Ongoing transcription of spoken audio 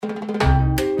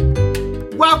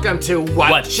Welcome to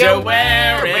What You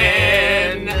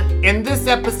Wearin'. In this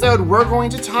episode, we're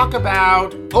going to talk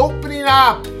about opening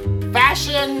up.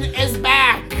 Fashion is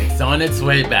back. It's on its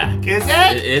way back. Is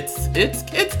it?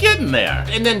 It's getting there.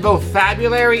 And then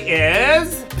vocabulary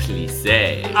is...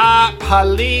 Plissé.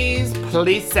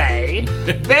 Please say.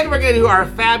 Then we're going to do our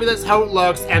fabulous hot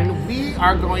looks, and we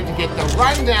are going to get the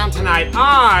rundown tonight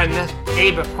on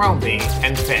Abercrombie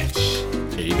and Fitch.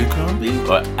 Abercrombie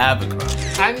or Abercrombie?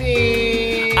 I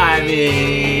mean...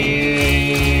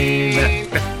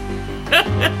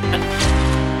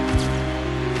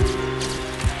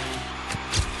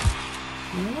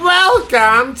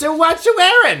 Welcome to What You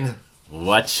Wearin'.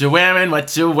 What you wearing?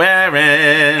 What you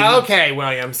wearing? Okay,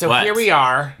 William, so What? here we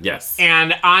are. Yes.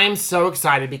 And I'm so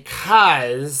excited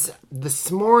because this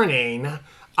morning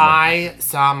I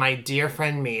saw my dear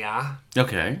friend Mia.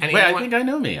 Okay. And Wait, I anyone- think I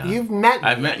know Mia. You've met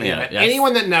I've met Mia, yes.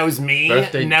 Anyone that knows me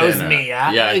Birthday knows dinner. Mia.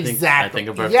 Yeah, I exactly. think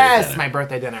a birthday yes, dinner. my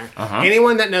birthday dinner. Uh-huh.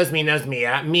 Anyone that knows me knows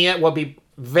Mia. Mia will be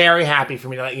very happy for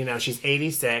me to let you know she's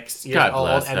 86 years God old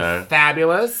bless and her.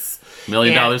 fabulous. $1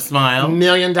 million smile. $1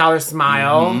 million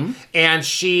smile. Mm-hmm. And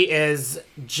she is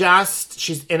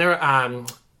she's in her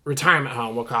retirement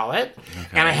home, we'll call it. Okay.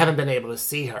 And I haven't been able to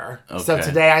see her. So Okay.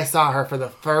 today I saw her for the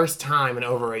first time in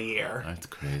over a year. That's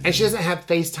crazy. And she doesn't have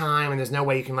FaceTime, and there's no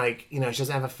way you can, she doesn't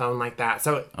have a phone like that.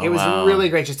 So it was wow. really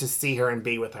great just to see her and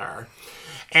be with her.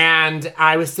 And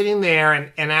I was sitting there,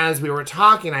 and as we were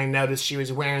talking, I noticed she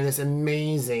was wearing this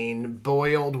amazing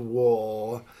boiled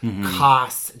wool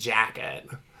COS jacket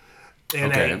in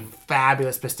Okay. a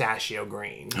fabulous pistachio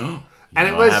green. And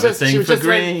it was just, she was just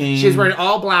green. wearing, she was wearing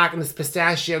all black in this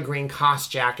pistachio green COS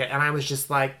jacket, and I was just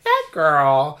like, that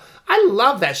girl, I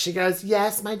love that. She goes,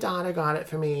 yes, my daughter got it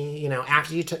for me.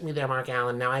 After you took me there, Mark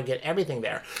Allen, now I get everything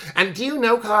there. And do you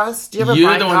know COS? Do you ever You're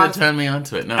buy the one COS? that turned me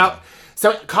onto it. No. Oh,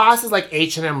 so COS is like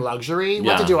H&M luxury.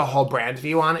 We'll have to Yeah. do a whole brand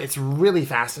view on it. It's really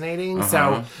fascinating.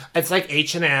 So it's like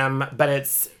H&M, but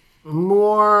it's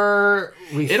more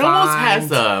refined. It almost has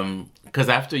because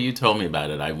after you told me about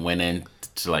it, I went in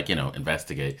to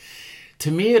investigate.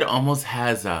 To me, it almost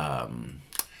has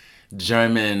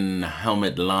German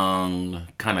helmet long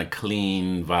kind of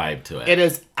clean vibe to it. It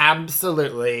is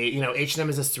absolutely, H&M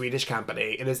is a Swedish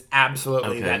company. It is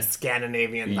absolutely Okay. that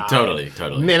Scandinavian vibe. Totally.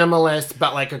 Minimalist,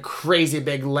 but like a crazy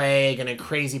big leg and a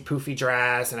crazy poofy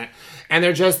dress, and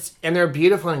they're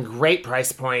beautiful and great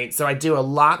price point. So I do a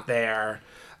lot there.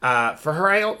 For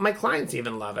her, my clients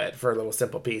even love it for little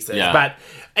simple pieces. Yeah. But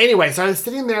anyway, so I was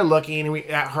sitting there looking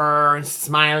at her and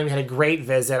smiling. We had a great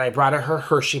visit. I brought her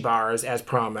Hershey bars as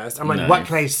promised. I'm like, Nice. what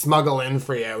can I smuggle in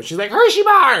for you? She's like, Hershey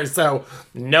bars. So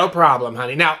no problem,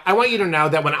 honey. Now, I want you to know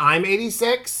that when I'm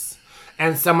 86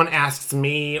 and someone asks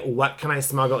me, what can I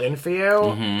smuggle in for you?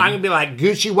 I'm going to be like,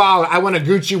 Gucci wallet. I want a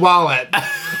Gucci wallet.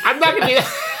 I'm not going to be...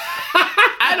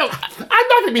 I'm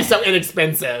not gonna be so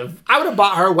inexpensive. I would have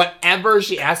bought her whatever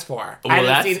she asked for. Well,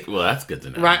 that's good to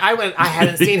know. Right, I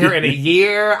hadn't seen her in a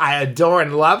year. I adore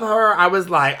and love her. I was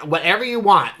like, whatever you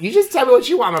want. You just tell me what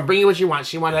you want. I'm gonna bring you what you want.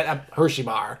 She wanted a Hershey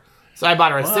bar. So I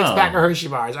bought her a 6-pack of Hershey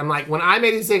bars. I'm like, when I'm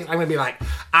 86, I'm gonna be like,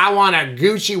 I want a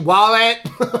Gucci wallet.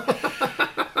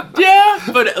 Yeah,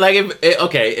 but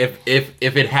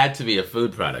if it had to be a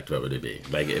food product, what would it be?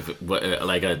 Like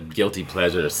a guilty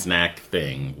pleasure snack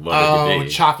thing, what would it be?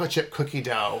 Chocolate chip cookie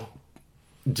dough.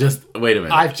 Just wait a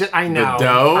minute. I know. The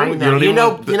dough? I know. You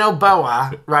don't You know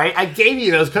Boa, right? I gave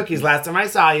you those cookies last time I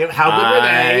saw you. How good were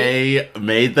they? I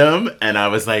made them, and I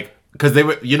was like, because they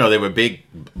were big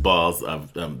balls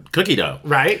of cookie dough,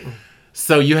 Right?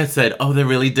 So you had said, oh, they're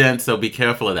really dense, so be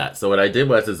careful of that. So what I did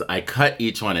was I cut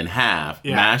each one in half,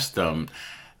 mashed them,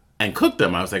 and cooked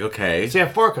them. I was like, okay. So you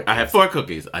have 4 cookies. I have 4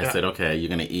 cookies. I said, okay, you're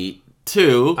going to eat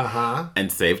 2 and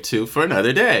save 2 for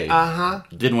another day.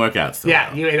 Didn't work out so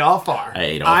well. You ate all 4. I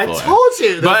ate all 4. I told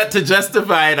you. But to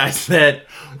justify it, I said,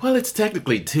 well, it's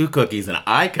technically 2 cookies, and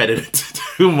I cut it into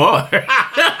 2 more.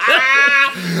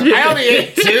 I only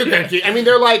ate 2 cookies. I mean,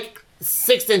 they're like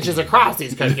 6 inches across,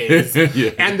 these cookies.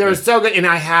 Yeah. And they're so good. And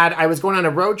I was going on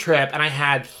a road trip, and I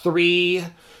had 3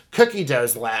 cookie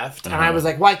doughs left. And I was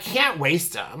like, well, I can't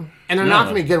waste them. And they're not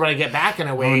going to be good when I get back in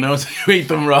a week. Oh, no, so you eat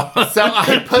them raw. So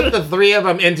I put the 3 of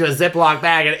them into a Ziploc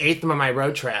bag and ate them on my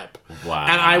road trip. Wow.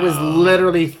 And I was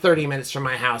literally 30 minutes from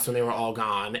my house when they were all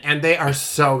gone. And they are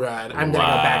so good. I'm going to go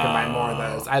back and buy more of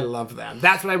those. I love them.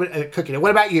 That's what I would cook it. What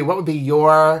about you? What would be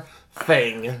your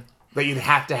thing that you'd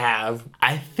have to have?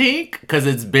 I think, because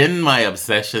it's been my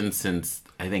obsession since,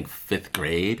 I think, 5th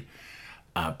grade,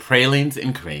 pralines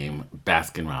and cream,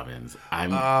 Baskin Robbins.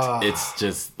 It's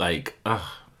just like,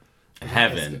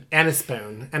 heaven. And a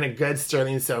spoon. And a good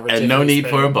sterling silver. And no need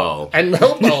spoon. for a bowl. And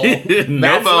no bowl. That's bowl,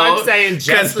 what I'm saying.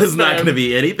 Just there's not going to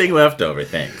be anything left over.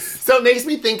 Thanks. So it makes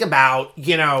me think about,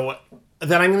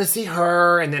 that I'm going to see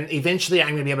her, and then eventually I'm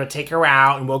going to be able to take her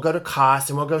out, and we'll go to Cost,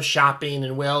 and we'll go shopping,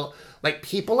 and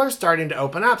people are starting to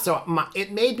open up. So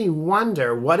it made me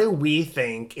wonder, what do we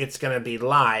think it's going to be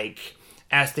like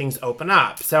as things open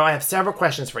up? So I have several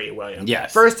questions for you, William.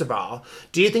 Yes. First of all,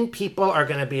 do you think people are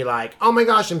going to be like, oh my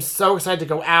gosh, I'm so excited to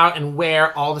go out and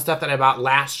wear all the stuff that I bought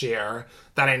last year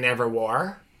that I never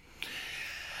wore?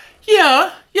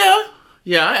 Yeah.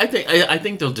 I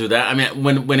think they'll do that. I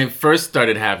mean, when it first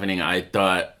started happening, I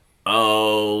thought,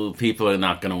 oh, people are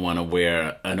not going to want to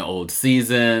wear an old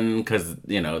season because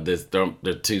there are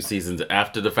 2 seasons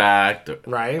after the fact,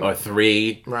 right, or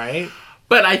 3, right.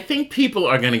 But I think people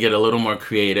are going to get a little more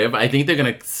creative. I think they're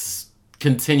going to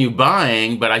continue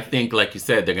buying, but I think, like you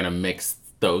said, they're going to mix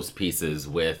those pieces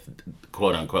with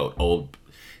quote unquote old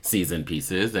season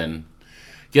pieces and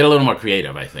get a little more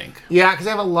creative, I think. Yeah, because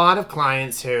I have a lot of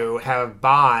clients who have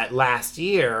bought last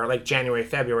year, like January,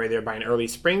 February, they were buying early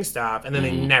spring stuff, and then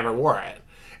they never wore it.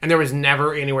 And there was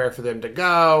never anywhere for them to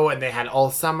go, and they had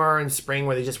all summer and spring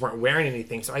where they just weren't wearing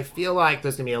anything. So I feel like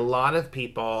there's going to be a lot of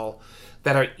people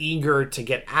that are eager to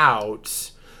get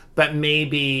out, but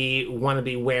maybe want to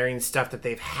be wearing stuff that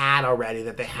they've had already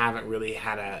that they haven't really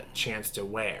had a chance to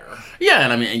wear. Yeah,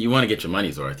 and I mean, you want to get your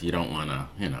money's worth. You don't want to,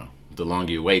 the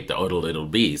longer you wait, the older it'll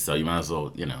be. So you might as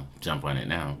well, jump on it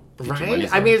now.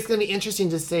 Right? I mean, it's going to be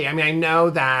interesting to see. I mean, I know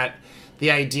that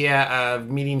the idea of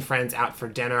meeting friends out for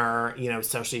dinner,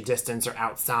 socially distanced or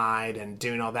outside and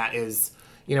doing all that is,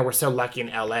 we're so lucky in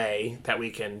LA that we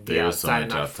can be outside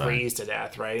and not freeze to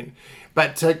death, right?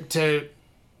 But to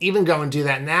even go and do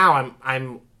that now,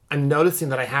 I'm noticing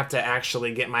that I have to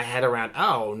actually get my head around,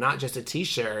 not just a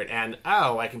t-shirt, and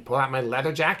I can pull out my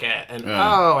leather jacket, and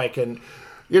I can...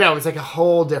 it's like a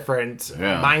whole different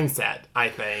mindset, I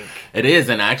think. It is,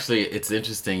 and actually, it's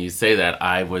interesting you say that.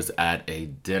 I was at a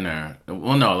dinner,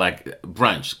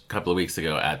 brunch a couple of weeks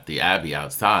ago at the Abbey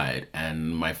outside,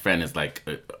 and my friend is like,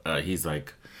 he's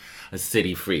like a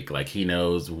city freak. Like, he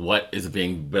knows what is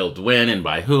being built when and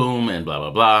by whom and blah,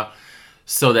 blah, blah.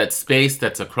 So that space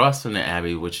that's across from the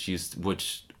Abbey, which used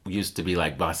to be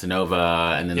like Bossa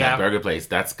Nova and then that burger place,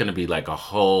 that's going to be like a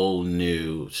whole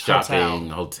new shopping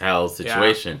hotel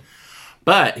situation. Yeah.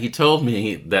 But he told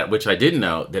me that, which I didn't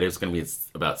know, that it was going to be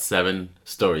about 7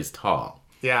 stories tall.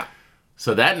 Yeah.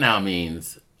 So that now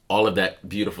means all of that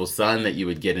beautiful sun that you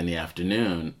would get in the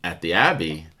afternoon at the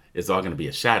Abbey is all going to be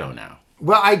a shadow now.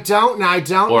 Well, I don't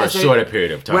know. Or a shorter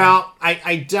period of time. Well,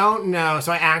 I don't know.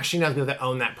 So I actually know the people that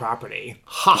own that property.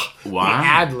 Wow.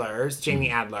 The Adlers, Jamie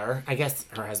Adler. I guess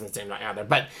her husband's name's not Adler.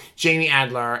 But Jamie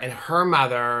Adler and her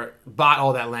mother bought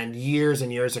all that land years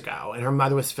and years ago. And her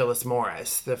mother was Phyllis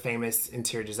Morris, the famous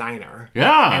interior designer.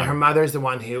 Yeah. And her mother's the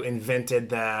one who invented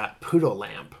the poodle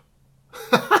lamp.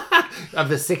 Of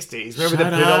the 60s. Remember the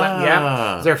poodle lamp?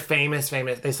 Yeah. They're famous.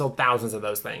 They sold thousands of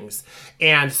those things.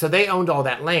 And so they owned all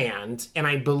that land. And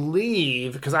I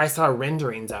believe, because I saw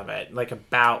renderings of it like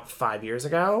about 5 years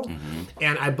ago. Mm-hmm.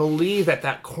 And I believe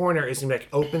that corner is going to be like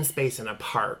open space in a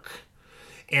park.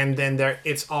 And then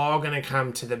it's all going to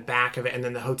come to the back of it. And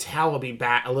then the hotel will be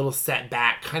back, a little set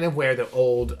back, kind of where the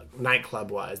old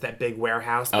nightclub was. That big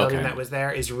warehouse building that was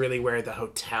there is really where the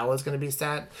hotel is going to be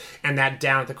set. And that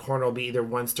down at the corner will be either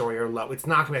 1 story or low. It's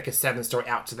not going to be like a 7-story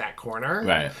out to that corner.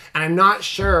 Right. And I'm not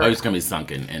sure. Oh, it's going to be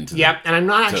sunken into and I'm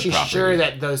not actually sure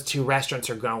that those 2 restaurants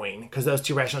are going. Because those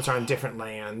 2 restaurants are on different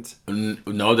land.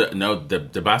 No, the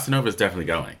Bossa Nova is definitely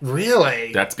going.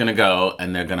 Really? That's going to go,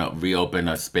 and they're going to reopen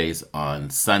a space on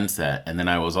Sunset. And then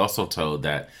I was also told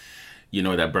that,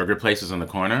 that burger place is on the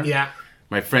corner. Yeah.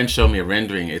 My friend showed me a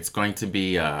rendering. It's going to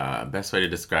be, best way to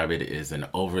describe it is an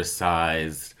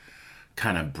oversized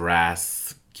kind of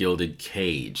brass gilded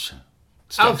cage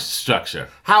structure.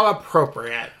 How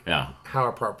appropriate. Yeah. How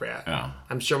appropriate. Yeah.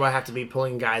 I'm sure we'll have to be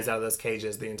pulling guys out of those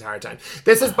cages the entire time.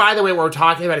 This is, by the way, what we're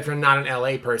talking about if you're not an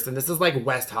LA person. This is like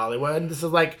West Hollywood. This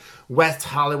is like West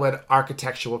Hollywood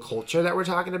architectural culture that we're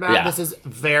talking about. Yeah. This is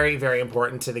very, very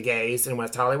important to the gays in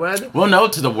West Hollywood. Well, no,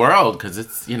 to the world, because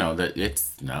it's,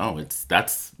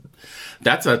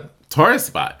 that's a tourist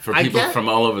spot for people from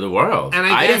all over the world. And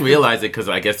I didn't realize it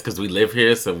because we live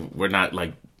here, so we're not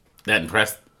like that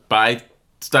impressed by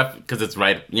stuff because it's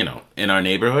right, in our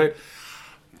neighborhood.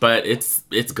 But it's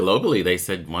globally, they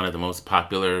said, one of the most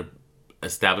popular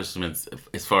establishments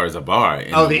as far as a bar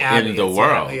in the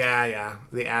world. Yeah.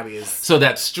 The Abbey is. So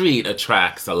that street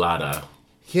attracts a lot of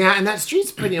Yeah, and that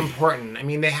street's pretty important. I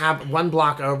mean, they have one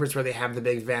block over is where they have the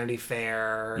big Vanity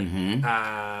Fair,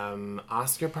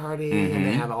 Oscar party, and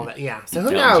they have all that. Yeah, so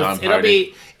who knows?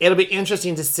 It'll be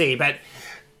interesting to see. But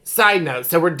side note,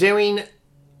 so we're doing.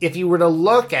 If you were to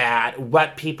look at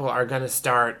what people are going to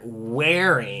start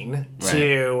wearing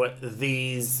to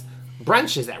these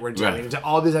brunches that we're doing, to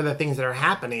all these other things that are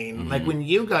happening, like when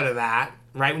you go to that.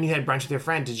 Right when you had brunch with your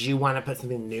friend, did you want to put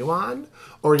something new on,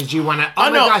 or did you want to?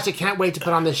 Oh my gosh, I can't wait to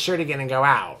put on this shirt again and go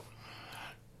out.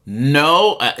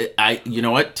 No, I you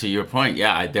know what? To your point,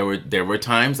 yeah, there were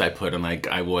times I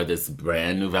wore this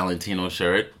brand new Valentino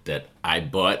shirt that I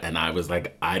bought, and I was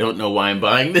like, I don't know why I'm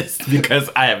buying this because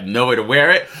I have nowhere to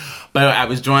wear it. But I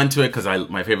was drawn to it because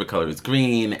my favorite color is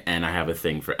green, and I have a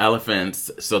thing for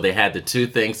elephants. So they had the two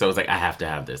things. So I was like, I have to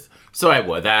have this. So I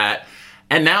wore that.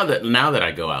 And now that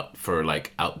I go out for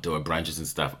like outdoor brunches and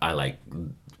stuff, I like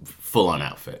full-on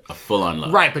outfit, a full-on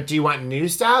look. Right, but do you want new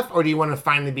stuff, or do you want to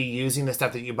finally be using the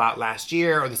stuff that you bought last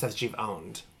year, or the stuff that you've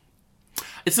owned?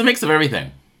 It's a mix of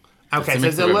everything. Okay, so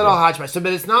it's a little hodgepodge. So,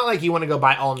 but it's not like you want to go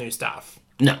buy all new stuff.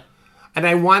 No. And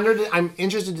I'm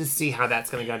interested to see how that's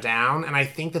going to go down. And I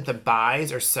think that the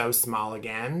buys are so small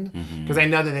again, because I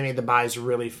know that they made the buys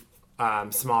really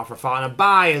small for fall. And a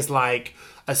buy is like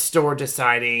a store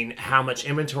deciding how much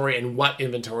inventory and what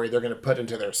inventory they're going to put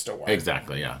into their store.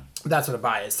 Exactly, yeah. That's what a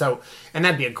buy is. So, and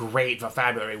that'd be a great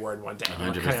vocabulary word one day.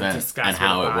 100%. Kind of and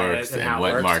how it works and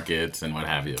what markets and what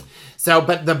have you. So,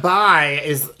 but the buy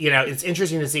is, it's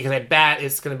interesting to see because I bet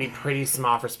it's going to be pretty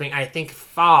small for spring. I think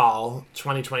fall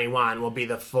 2021 will be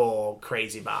the full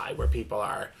crazy buy where people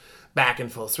are back in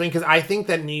full swing, because I think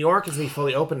that New York is going to be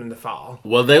fully open in the fall.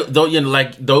 Well,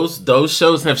 those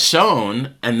shows have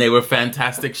shown, and they were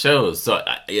fantastic shows. So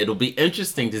it'll be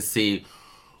interesting to see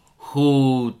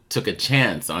who took a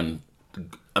chance on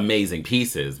amazing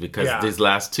pieces, because these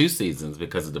last two seasons,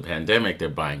 because of the pandemic, they're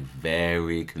buying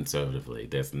very conservatively.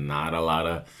 There's not a lot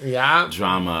of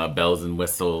drama, bells and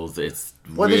whistles. It's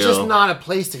there's just not a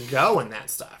place to go in that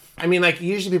stuff. I mean, like,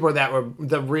 usually people that were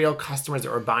the real customers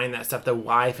that were buying that stuff, the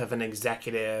wife of an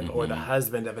executive or the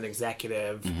husband of an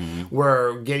executive,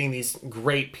 were getting these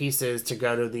great pieces to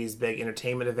go to these big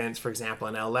entertainment events, for example,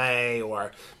 in LA,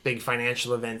 or big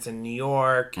financial events in New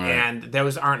York, and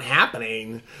those aren't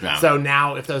happening. Yeah. So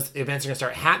now if those events are going to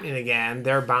start happening again,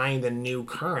 they're buying the new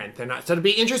current. They're not. So it'll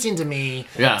be interesting to me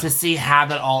to see how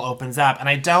that all opens up.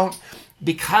 And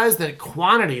because the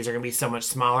quantities are going to be so much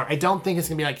smaller, I don't think it's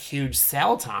going to be like huge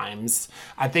sale times.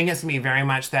 I think it's going to be very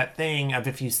much that thing of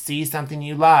if you see something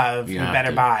you love, you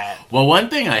better buy it. Well, one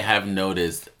thing I have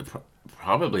noticed,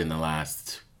 probably in the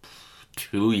last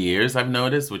 2 years I've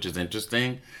noticed, which is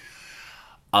interesting,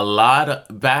 a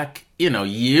lot back,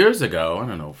 years ago, I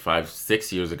don't know,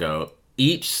 5-6 years ago,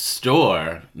 each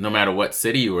store, no matter what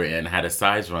city you were in, had a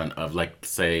size run of, like,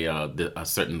 say, a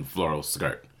certain floral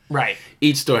skirt. Right.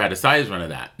 Each store had a size run of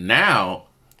that. Now...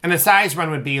 And the size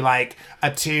run would be like a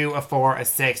 2, a 4, a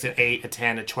 6, an 8, a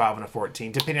 10, a 12, and a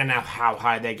 14, depending on how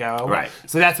high they go. Right.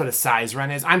 So that's what a size run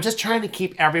is. I'm just trying to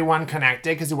keep everyone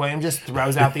connected, because William just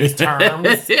throws out these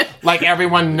terms. Like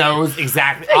everyone knows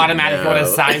automatically what a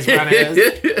size run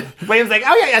is. William's like,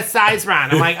 oh yeah, a size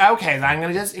run. I'm like, okay, then I'm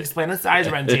going to just explain a size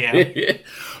run to you.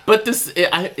 But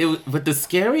the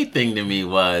scary thing to me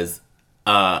was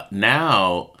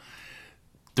now...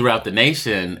 throughout the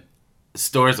nation,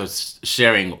 stores are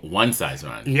sharing one size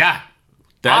run. Yeah.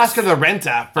 Oscar de la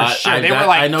Renta, for sure.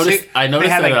 I noticed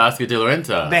that at Oscar de la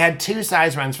Renta. They had 2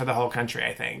 size runs for the whole country,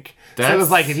 I think. So it was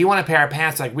like, if you want a pair of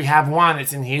pants, like, we have one,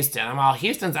 it's in Houston. I'm all,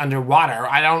 Houston's underwater.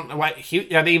 I don't know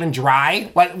are they even dry?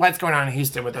 What's going on in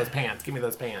Houston with those pants? Give me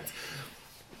those pants.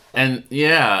 And,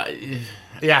 Yeah.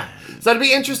 So it'll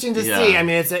be interesting to see. I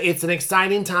mean, it's an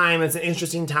exciting time. It's an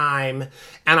interesting time.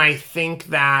 And I think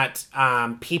that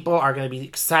people are going to be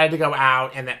excited to go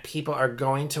out, and that people are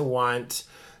going to want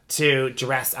to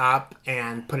dress up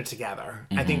and put it together.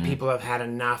 I think people have had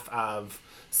enough of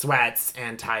sweats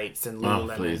and tights and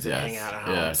Lululemon and hang out at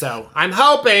home. Yes. So I'm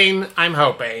hoping.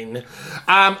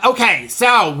 Okay,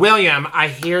 so William, I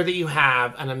hear that you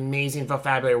have an amazing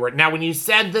vocabulary word. Now, when you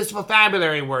said this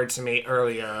vocabulary word to me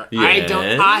earlier,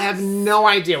 I have no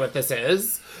idea what this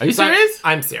is. Are you serious?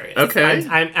 I'm serious. Okay.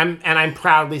 I'm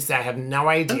proudly say I have no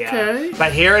idea. Okay.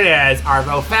 But here it is, our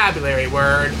vocabulary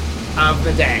word of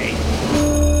the day.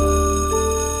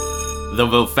 The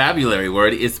vocabulary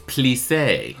word is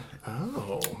plissé.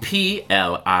 Oh. Plisse.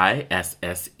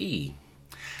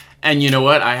 And you know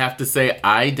what? I have to say,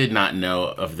 I did not know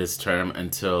of this term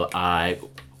until I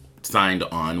signed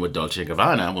on with Dolce &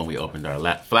 Gabbana when we opened our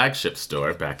flagship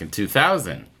store back in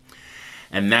 2000.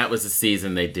 And that was the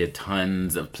season they did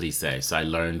tons of plissé. So I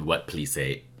learned what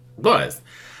plissé was.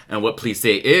 And what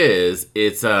plissé is,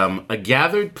 it's a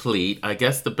gathered pleat. I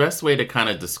guess the best way to kind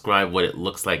of describe what it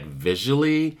looks like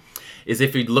visually is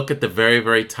if you look at the very,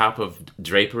 very top of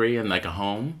drapery in like a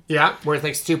home. Yeah, where it's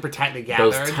like super tightly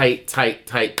gathered. Those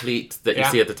tight pleats that you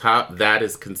see at the top, that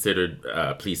is considered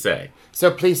plissé.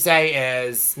 So plissé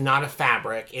is not a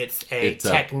fabric, it's a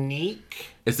technique.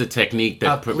 It's a technique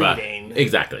that of pleating.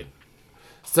 Exactly.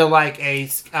 So like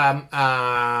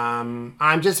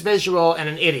I'm just visual and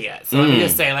an idiot. So let me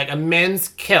just say, like a men's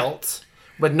kilt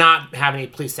would not have any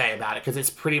plissé about it because it's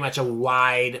pretty much a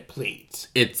wide pleat.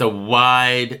 It's a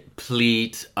wide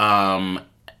pleat, and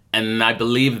I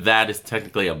believe that is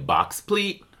technically a box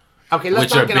pleat. Okay,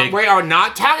 let's not get on. We are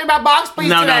not talking about box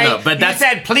pleats today. No, but you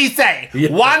said plissé.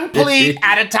 Yeah. One pleat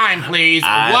at a time, please.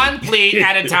 One pleat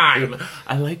at a time.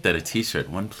 I like that, a t-shirt.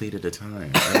 One pleat at a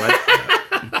time. I like that.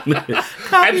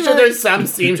 I'm sure there's some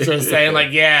seamstress saying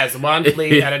like, yes, one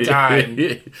pleat at a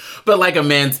time. But like a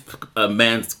man's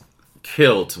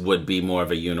kilt would be more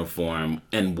of a uniform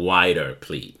and wider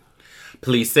pleat.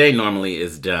 Plissé normally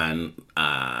is done,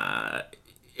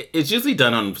 it's usually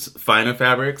done on finer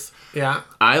fabrics. Yeah.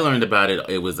 I learned about it,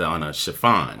 it was on a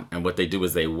chiffon. And what they do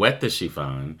is they wet the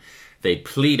chiffon, they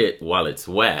pleat it while it's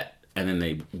wet, and then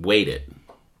they weight it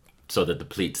so that the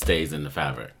pleat stays in the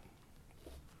fabric.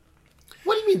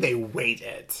 What do you mean they weight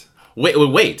it?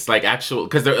 Weights, like actual,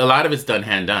 because a lot of it's done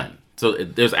hand done. So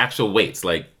there's actual weights,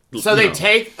 like. So they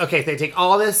take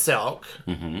all this silk.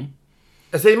 Mm-hmm.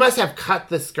 So they must have cut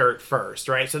the skirt first,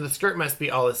 right? So the skirt must be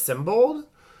all assembled,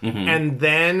 and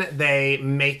then they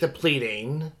make the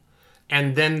pleating,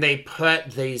 and then they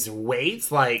put these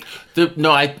weights, like.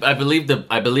 I believe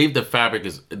the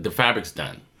fabric's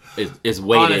done. It's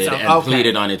weighted and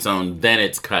pleated on its own. Then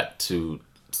it's cut to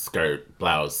skirt,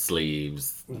 blouse,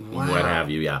 sleeves, what have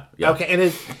you. Yeah. Okay,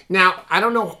 and now I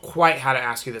don't know quite how to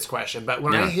ask you this question, but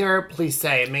when I hear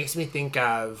plissé, it makes me think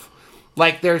of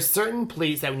like there's certain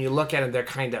pleats that when you look at them, they're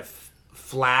kind of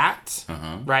flat,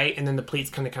 right? And then the pleats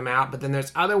kind of come out. But then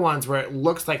there's other ones where it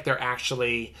looks like they're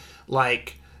actually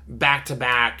like back to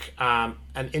back, an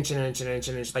inch and an inch and an inch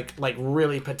and an inch, like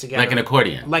really put together, like an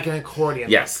accordion. Like an accordion.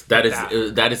 Yes, that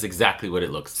is exactly what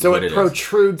it looks. So it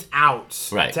protrudes out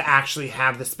to actually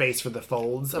have the space for the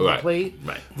folds of the pleat,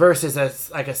 versus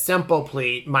a simple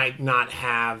pleat might not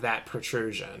have that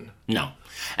protrusion. No,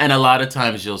 and a lot of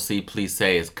times you'll see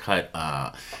plissé is cut.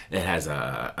 It has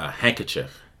a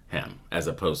handkerchief hem as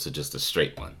opposed to just a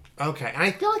straight one. Okay, and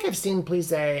I feel like I've seen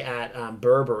plissé at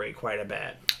Burberry quite a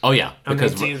bit. Oh yeah,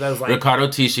 because Riccardo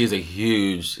Tisci is a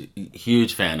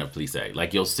huge fan of plissé.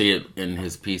 Like you'll see it in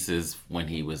his pieces when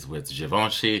he was with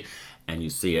Givenchy, and you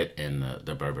see it in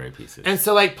the Burberry pieces. And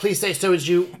so like plissé, so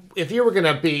if you were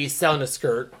gonna be selling a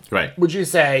skirt, right? Would you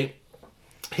say,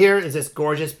 here is this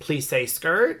gorgeous plissé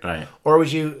skirt, right? Or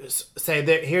would you say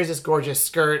that here's this gorgeous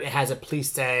skirt, it has a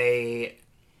plissé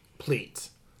pleat?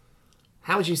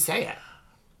 How would you say it?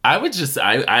 I would just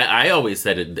I always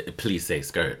said it plissé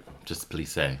skirt. Just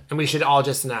plissé. And we should all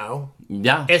just know.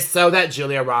 Yeah. It's so that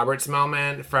Julia Roberts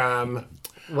moment from,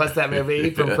 what's that movie?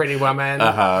 From Pretty Woman.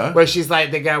 Where she's like,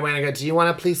 they go in and go, do you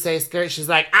want a plissé skirt? She's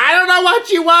like, I don't know what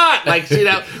you want. Like, you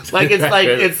know, it's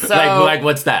so. Like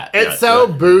what's that? It's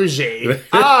bougie.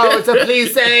 Oh, it's a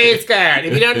plissé skirt.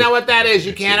 If you don't know what that is,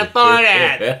 you can't afford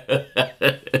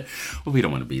it. Well, we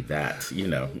don't want to be that,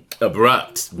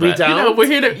 abrupt. But, we don't. We're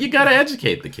here you got to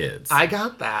educate the kids. I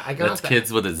got that. That's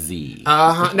kids with a Z.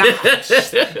 Now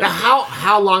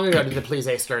how long ago did the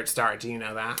plissé skirt start? Do you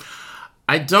know that?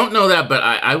 I don't know that, but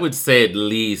I would say at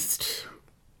least,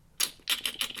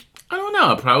 I don't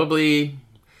know, probably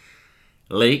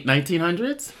late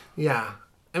 1900s? Yeah.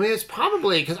 I mean, it's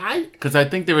probably, because I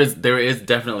think there is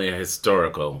definitely a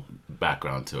historical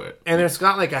background to it. And it's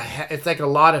got it's like a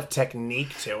lot of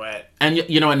technique to it. And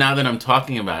you know what, now that I'm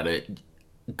talking about it,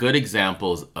 good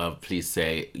examples of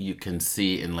plissé you can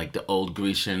see in like the old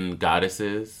Grecian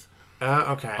goddesses.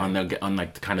 Okay. On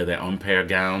like kind of their own pair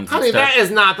gowns. Honey, that is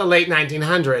not the late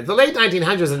 1900s. The late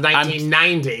 1900s is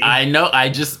 1990. I know.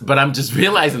 But I'm just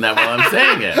realizing that while I'm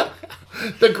saying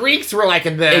it. The Greeks were like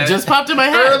in the. It just popped in my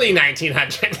head. Early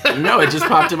 1900s. No, it just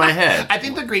popped in my head. I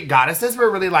think the Greek goddesses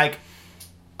were really like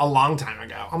a long time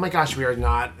ago. Oh my gosh, we are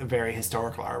not very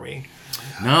historical, are we?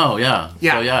 No, yeah.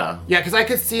 Yeah. So, yeah. Yeah, because I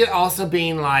could see it also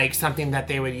being like something that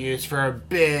they would use for a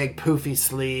big poofy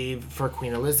sleeve for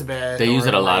Queen Elizabeth. They use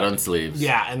it a lot on sleeves.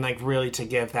 Yeah, and like really to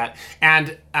give that.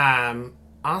 And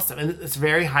awesome. And it's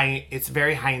very high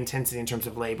intensity in terms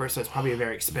of labor, so it's probably a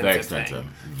very expensive thing.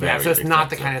 So it's not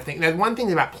the kind of thing. Now, one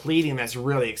thing about pleating that's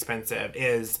really expensive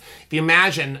is if you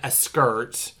imagine a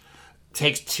skirt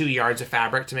takes 2 yards of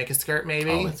fabric to make a skirt,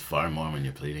 maybe. Oh, it's far more when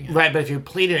you're pleating it. Right, but if you're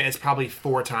pleating it, it's probably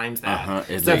 4 times that.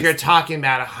 So least. if you're talking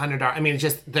about $100, I mean,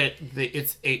 just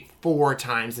it's 4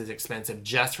 times as expensive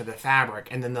just for the fabric,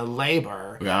 and then the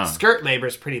labor. Yeah. Skirt labor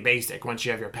is pretty basic. Once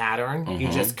you have your pattern, you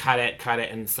just cut it,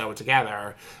 and sew it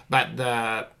together. But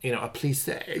a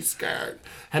plissé skirt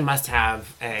must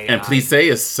have a. And plissé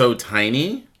is so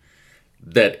tiny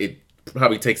that it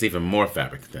probably takes even more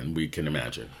fabric than we can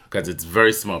imagine, because it's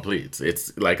very small pleats.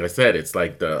 It's like I said, it's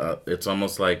like it's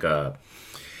almost like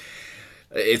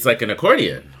it's like an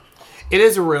accordion. It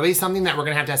is really something that we're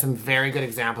going to have some very good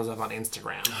examples of on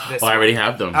Instagram. I already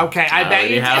have them. Okay, I bet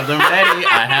you have them ready.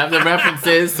 I have the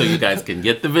references so you guys can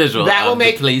get the visual of the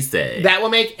plissé. That will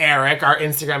make Eric, our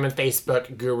Instagram and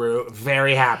Facebook guru,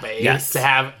 very happy. Yes. To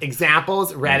have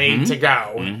examples ready to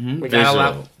go. We gotta Visual.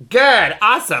 love. Good,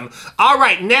 awesome. All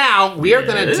right, now we are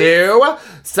going to do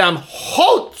some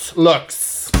hot looks.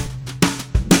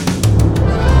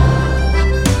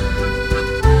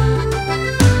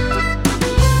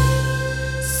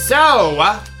 So,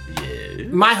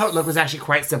 my hot look was actually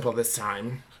quite simple this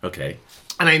time. Okay.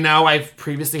 And I know I've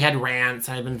previously had rants.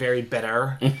 I've been very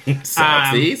bitter.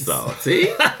 Salty.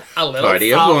 A little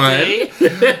Party salty.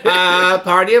 of one.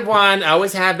 Party of one.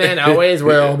 Always have been. Always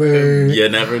will be. You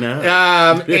never know.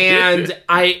 And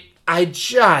I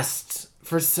just,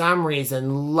 for some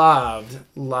reason, loved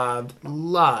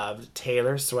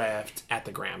Taylor Swift at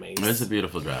the Grammys. It's a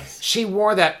beautiful dress. She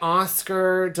wore that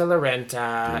Oscar de la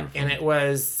Renta, and it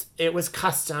was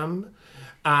custom.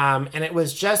 And it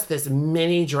was just this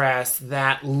mini dress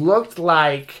that looked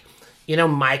like,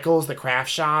 Michael's, the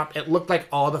craft shop. It looked like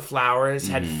all the flowers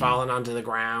had fallen onto the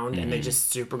ground and they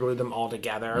just super glued them all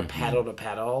together, petal to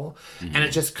petal. And it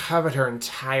just covered her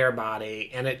entire body.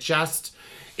 And it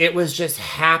was just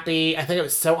happy. I think it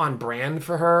was so on brand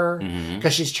for her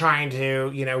because she's trying to,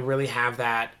 really have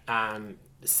that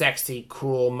sexy,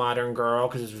 cool, modern girl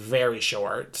because it's very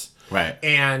short. Right.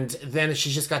 And then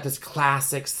she's just got this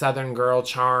classic Southern girl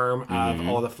charm of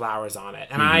all the flowers on it.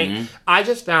 And I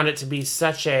just found it to be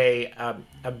such pretty.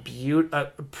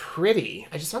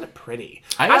 I just found it pretty.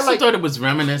 I also thought it was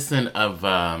reminiscent of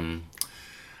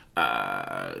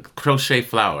crochet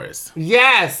flowers.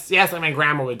 Yes, like my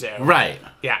grandma would do. Right.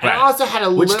 Yeah. Right. It also had a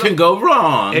little... Which can go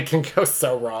wrong. It can go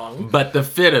so wrong. But the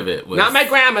fit of it was... Not my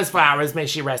grandma's flowers, may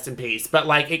she rest in peace. But,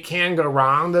 it can go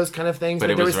wrong, those kind of things. But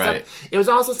it was right. It was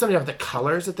also something of the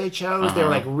colors that they chose. They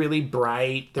were, really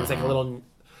bright. There was, a little...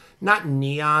 Not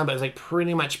neon, but it was,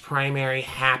 pretty much primary,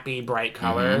 happy, bright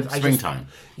colors. Springtime.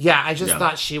 I just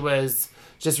thought she was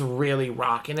just really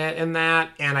rocking it in that.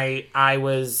 And I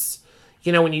was...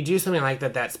 when you do something like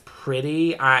that, that's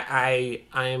pretty.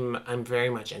 I'm very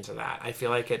much into that. I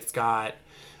feel like it's got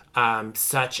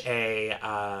such a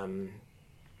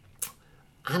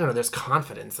I don't know. There's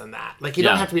confidence in that. You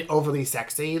don't have to be overly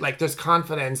sexy. There's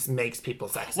confidence makes people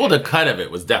sexy. Well, the cut of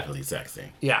it was definitely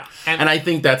sexy. Yeah, and I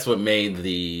think that's what made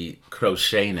the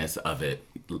crochetness of it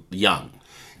young.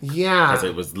 Yeah, because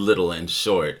it was little and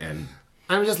short and.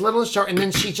 I'm just little and short, and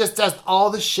then she just does all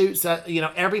the shoots.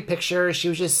 Every picture she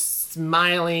was just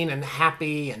smiling and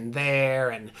happy and there,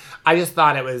 and I just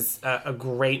thought it was a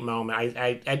great moment.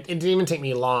 It didn't even take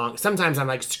me long. Sometimes I'm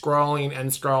scrolling and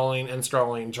scrolling and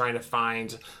scrolling trying to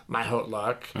find my hot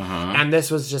look, and this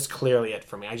was just clearly it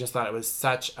for me. I just thought it was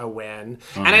such a win,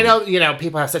 and I know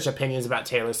people have such opinions about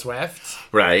Taylor Swift,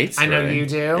 right? I know you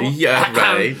do, yeah,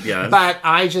 right, yeah. But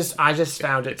I just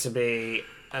found it to be.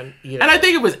 And I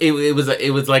think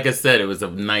it was like I said, it was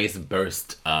a nice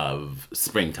burst of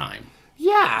springtime.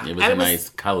 Yeah. It was a nice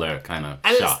color kind of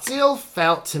and shock. It still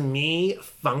felt to me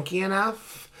funky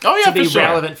enough to be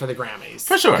relevant for the Grammys.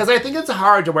 For sure. Because I think it's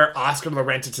hard to wear Oscar de la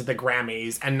Renta to the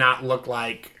Grammys and not look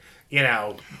like,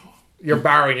 you're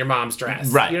borrowing your mom's dress.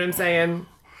 Right. You know what I'm saying?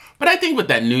 But I think with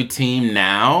that new team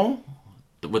now,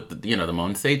 with the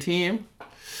Monse team,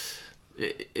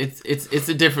 it's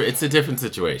a different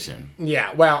situation.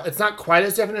 Yeah, well, it's not quite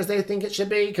as different as they think it should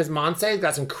be because Monse's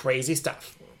got some crazy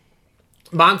stuff.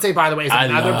 Monse, by the way, is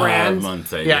another brand.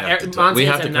 Monse. Yeah, Monse we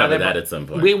have to cover that at some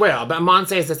point. We will, but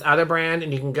Monse is this other brand,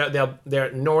 and you can go.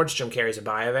 Nordstrom carries a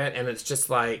buy of it, and it's just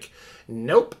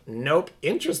nope,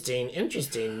 interesting,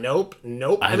 nope.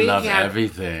 I love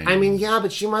everything.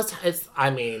 But you must.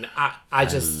 I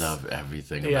just love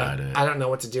everything about it. I don't know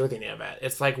what to do with any of it.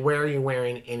 It's where are you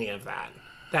wearing any of that?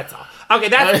 That's all. Okay,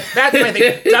 that's my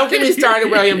thing. Don't get me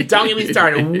started, William. Don't get me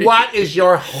started. What is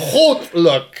your hot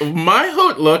look? My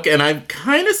hot look, and I'm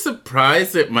kind of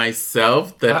surprised at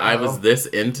myself that I was this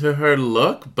into her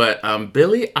look, but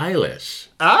Billie Eilish.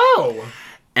 Oh.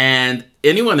 And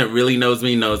anyone that really knows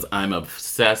me knows I'm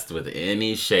obsessed with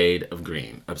any shade of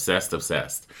green. Obsessed,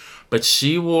 obsessed. But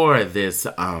she wore this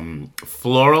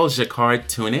floral jacquard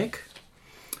tunic,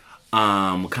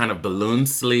 kind of balloon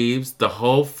sleeves. The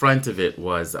whole front of it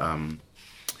was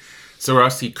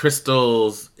Swarovski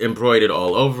crystals embroidered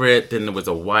all over it. Then there was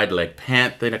a wide leg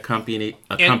pant that accompanied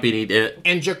it.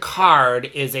 And jacquard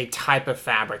is a type of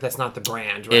fabric. That's not the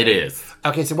brand, right? It is.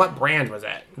 Okay, so what brand was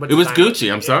it? It was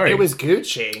Gucci. I'm sorry. It was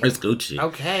Gucci. It's Gucci.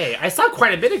 Okay, I saw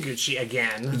quite a bit of Gucci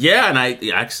again. Yeah, and I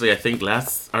think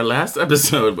our last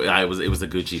episode it was a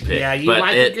Gucci pick. Yeah, you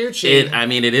like the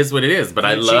Gucci. It is what it is. But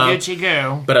Gucci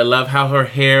go. But I love how her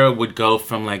hair would go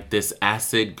from like this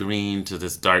acid green to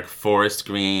this dark forest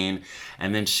green,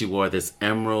 and then she wore this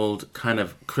emerald kind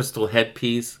of crystal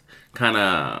headpiece, kind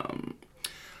of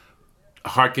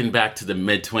harken back to the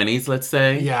mid-20s, let's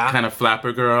say. Yeah. Kind of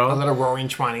flapper girl. A little roaring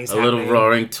 20s. A little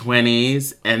roaring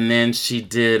 20s. And then she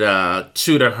did,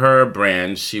 true to her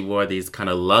brand, she wore these kind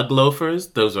of lug loafers.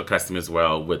 Those were custom as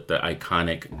well with the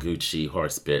iconic Gucci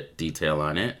horse bit detail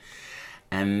on it.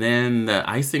 And then the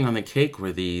icing on the cake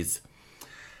were these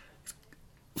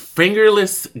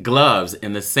fingerless gloves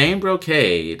in the same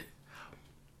brocade,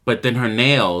 but then her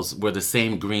nails were the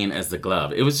same green as the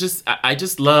glove. It was just, I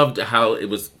just loved how it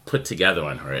was put together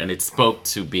on her. And it spoke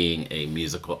to being a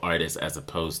musical artist as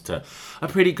opposed to a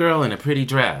pretty girl in a pretty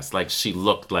dress. Like, she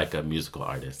looked like a musical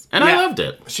artist. And I loved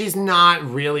it. She's not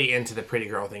really into the pretty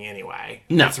girl thing anyway.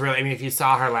 No. It's really, I mean, if you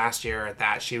saw her last year at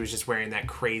that, she was just wearing that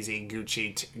crazy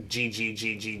Gucci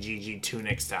GG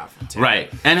tunic stuff. Too.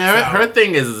 Right. And her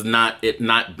thing is not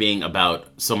being about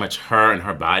so much her and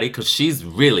her body, because she's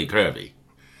really curvy.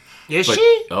 Is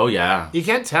she? Oh, yeah. You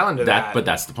can't tell into that. But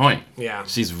that's the point. Yeah.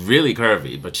 She's really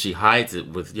curvy, but she hides it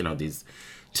with, these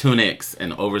tunics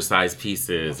and oversized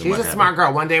pieces. She's a smart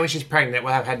girl. One day when she's pregnant,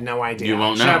 we'll have had no idea. You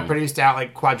won't know. She'll have produced out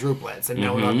like quadruplets and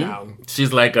no one will know.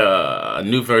 She's like a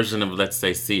new version of, let's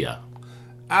say, Sia.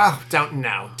 Oh, don't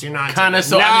know. Do not. Kind of.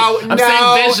 So I'm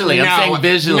saying visually. I'm saying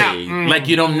visually. Like,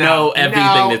 you don't know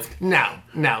everything that's. No.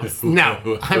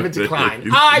 I'm a decline.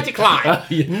 I decline.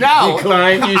 No.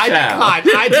 Decline, you shall.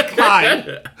 I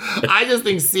decline. I just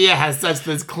think Sia has such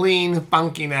this clean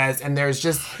funkiness, and there's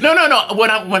just. No. When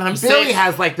I'm saying. Billie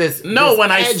has like this. No, this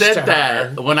when I edge said to that.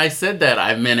 her. When I said that,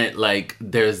 I meant it like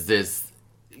there's this.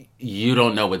 You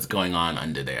don't know what's going on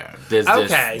under there.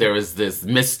 There is this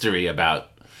mystery about.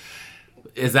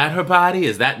 Is that her body?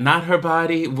 Is that not her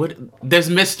body? There's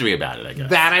mystery about it, I guess.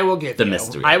 That I will give you. The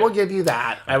mystery. I will give you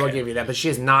that. Okay. I will give you that. But she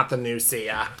is not the new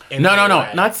Sia. No.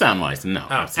 Not sound-wise. No.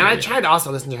 Oh. And I tried to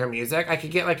also listen to her music. I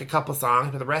could get like a couple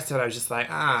songs, but the rest of it I was just like,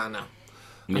 no.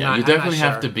 Yeah, you definitely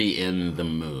have to be in the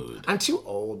mood. I'm too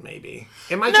old, maybe.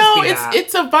 It might just be that.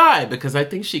 It's a vibe, because I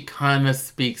think she kind of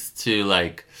speaks to,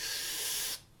 like,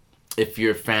 if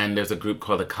you're a fan, there's a group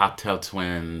called the Cocktail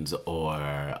Twins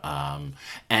or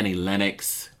Annie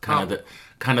Lennox, kind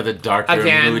of the darker,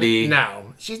 moody.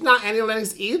 No, she's not Annie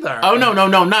Lennox either. Oh no,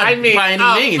 not by any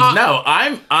means. No, I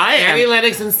am Annie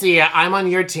Lennox and Sia. I'm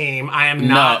on your team. I am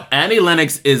not. No, Annie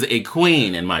Lennox is a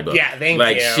queen in my book. Yeah, thank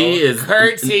you. She is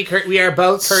curtsy. We are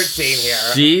both curtsying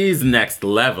here. She's next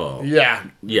level. Yeah.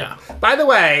 Yeah. By the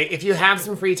way, if you have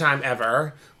some free time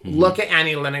ever. Look at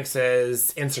Annie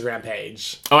Lennox's Instagram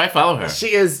page. Oh, I follow her.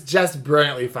 She is just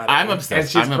brilliantly funny. I'm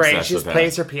obsessed. And she's great. Obsessed She with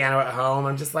plays her piano at home.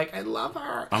 I'm just like, I love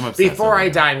her. I'm obsessed. Before I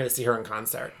die, I'm going to see her in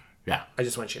concert. Yeah. I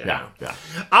just want you to know. Yeah.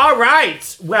 All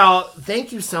right. Well,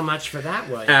 thank you so much for that,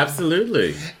 William.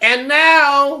 Absolutely. And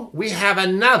now we have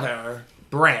another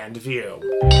brand view.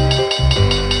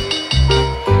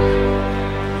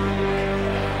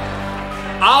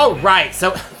 All right.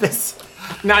 So this...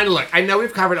 Now, look, I know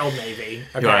we've covered Old Navy,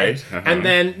 okay? Right. And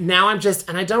then now and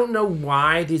I don't know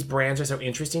why these brands are so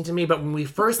interesting to me, but when we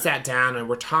first sat down and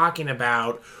we're talking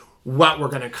about what we're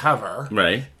going to cover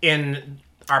in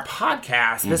our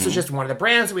podcast, this was just one of the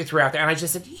brands that we threw out there, and I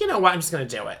just said, you know what, I'm just going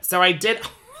to do it. So I did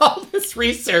all this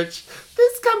research.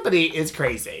 This company is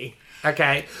crazy,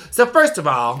 okay? So first of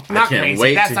all, not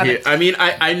crazy. I can't wait to hear. I mean,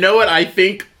 I know what I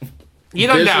think... You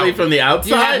don't know. From the outside?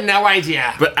 You have no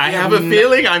idea. But I have a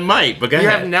feeling I might. But go ahead. You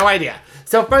have no idea.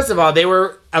 So first of all, they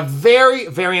were a very,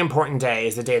 very important day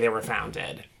is the day they were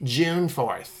founded. June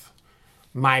 4th.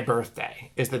 My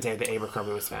birthday is the day that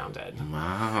Abercrombie was founded.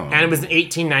 Wow. And it was in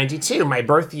 1892, my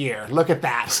birth year. Look at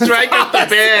that. Strike up the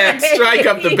band. Strike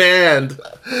up the band.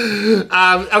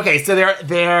 Okay, so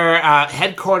their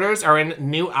headquarters are in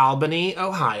New Albany,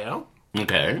 Ohio.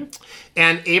 Okay.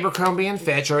 And Abercrombie and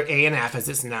Fitch, or A&F as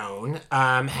it's known,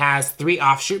 has 3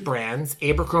 offshoot brands: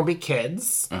 Abercrombie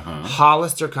Kids,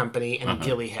 Hollister Company, and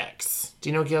Gilly Hicks. Do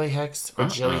you know Gilly Hicks or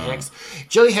Jilly Hicks?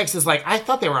 Gilly Hicks is like, I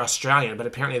thought they were Australian, but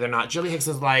apparently they're not. Gilly Hicks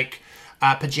is like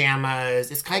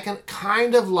pajamas. It's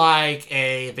kind of like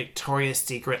a Victoria's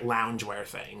Secret loungewear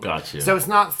thing. Gotcha. So it's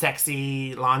not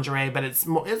sexy lingerie, but it's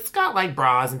got like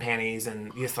bras and panties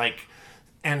and just like,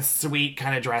 and sweet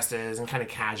kind of dresses and kind of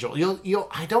casual.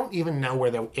 I don't even know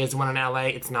where there is one in LA.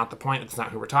 It's not the point. It's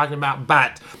not who we're talking about.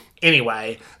 But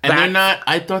anyway. And they're not,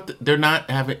 I thought they're not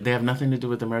they have nothing to do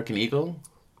with American Eagle?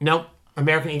 Nope.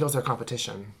 American Eagles are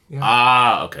competition. Yeah.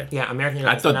 Ah, okay. Yeah, American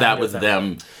Eagles. I thought that was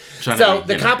them trying so to...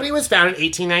 the company was founded in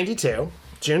 1892,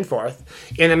 June 4th,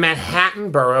 in the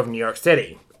Manhattan borough of New York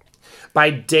City by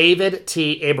David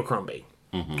T. Abercrombie.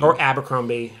 Or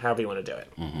Abercrombie, however you want to do it.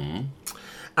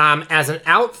 As an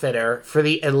outfitter for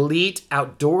the elite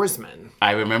outdoorsmen.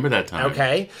 I remember that time.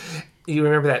 Okay. You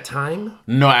remember that time?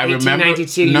 No, I remember...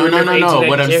 1892. No.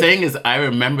 What I'm saying is I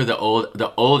remember the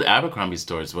old Abercrombie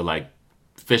stores were like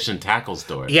fish and tackle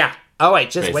stores. Yeah. Oh,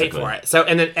 wait, just Basically. wait for it. So,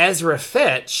 and then Ezra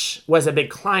Fitch was a big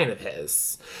client of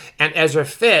his. And Ezra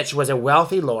Fitch was a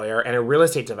wealthy lawyer and a real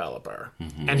estate developer.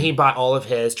 And he bought all of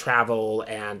his travel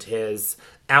and his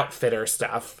outfitter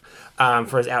stuff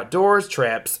for his outdoors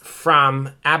trips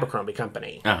from Abercrombie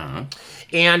Company.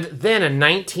 And then in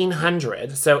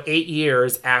 1900, so 8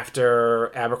 years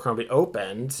after Abercrombie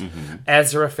opened,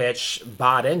 Ezra Fitch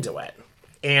bought into it.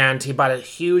 And he bought a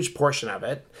huge portion of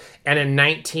it. And in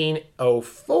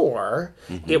 1904,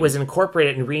 it was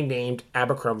incorporated and renamed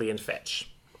Abercrombie and Fitch.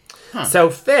 So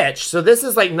Fitch, so this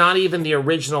is like not even the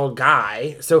original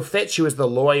guy. So Fitch, who was the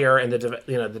lawyer and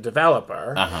the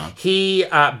developer, he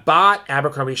bought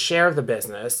Abercrombie's share of the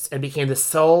business and became the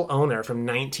sole owner from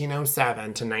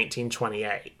 1907 to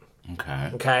 1928.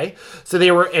 Okay. So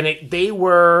they were an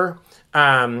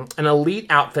elite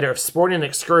outfitter of sporting and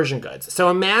excursion goods. So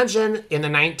imagine in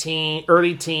the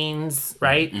early teens,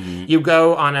 right? You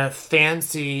go on a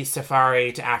fancy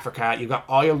safari to Africa. You got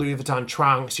all your Louis Vuitton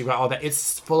trunks. You got all that.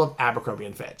 It's full of Abercrombie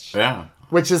and Fitch. Yeah.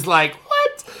 Which is like,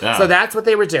 what? Yeah. So that's what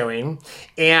they were doing.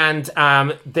 And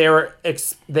they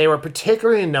were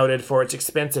particularly noted for its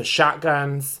expensive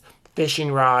shotguns,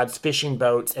 fishing rods, fishing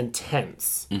boats, and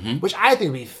tents, which I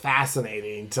think would be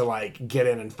fascinating to like get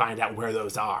in and find out where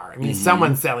those are. I mean,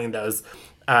 someone's selling those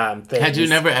things. Have you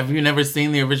never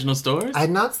seen the original stores? I had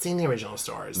not seen the original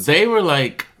stores. They were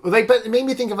like, but it made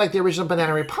me think of like the original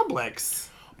Banana Republics.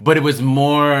 But it was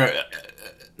more,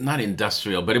 not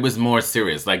industrial, but it was more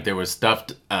serious. Like there were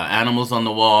stuffed animals on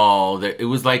the wall. It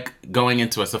was like going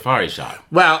into a safari shop.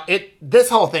 Well, this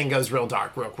whole thing goes real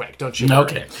dark real quick, don't you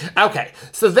worry. Okay.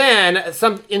 So then,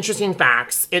 some interesting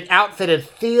facts. It outfitted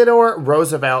Theodore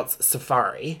Roosevelt's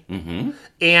safari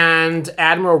and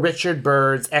Admiral Richard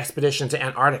Byrd's expedition to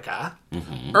Antarctica.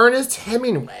 Ernest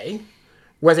Hemingway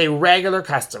was a regular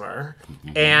customer,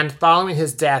 and following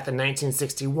his death in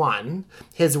 1961,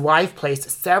 his wife placed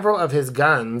several of his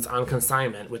guns on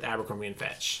consignment with Abercrombie and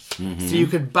Fitch. So you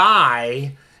could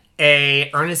buy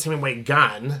a Ernest Hemingway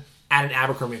gun at an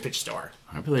Abercrombie and Fitch store.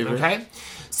 I believe it. Okay?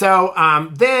 So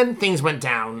then things went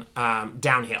downhill.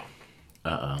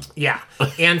 Yeah.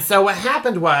 And so what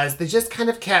happened was they just kind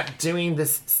of kept doing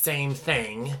this same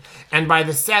thing, and by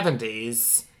the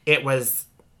 70s, it was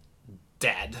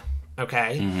dead.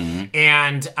 Okay.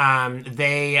 And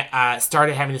they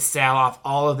started having to sell off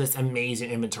all of this amazing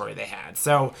inventory they had.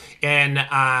 So they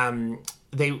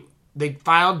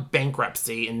filed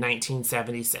bankruptcy in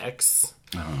 1976.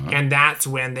 And that's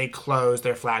when they closed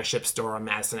their flagship store on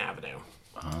Madison Avenue.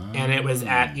 And it was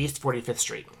at East 45th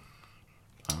Street.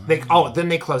 Then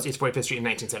they closed East 45th Street in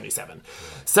 1977.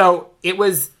 So it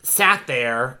was sat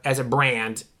there as a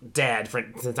brand dead since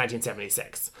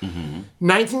 1976.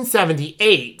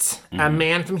 1978, a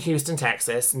man from Houston,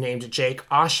 Texas, named Jake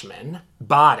Oshman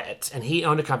bought it, and he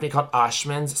owned a company called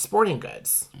Oshman's Sporting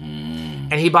Goods.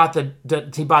 And he bought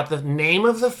the name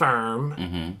of the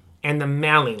firm and the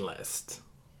mailing list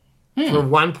for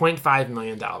 $1.5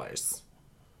 million.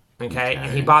 Okay,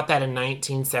 and he bought that in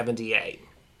 1978.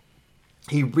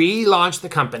 He relaunched the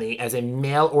company as a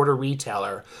mail-order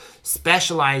retailer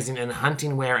specializing in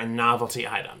hunting wear and novelty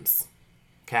items.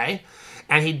 Okay?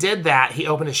 And he did that. He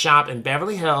opened a shop in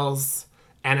Beverly Hills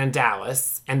and in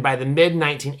Dallas, and by the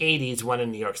mid-1980s, one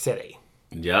in New York City.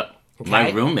 Yep. Okay? My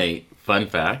roommate, fun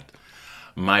fact,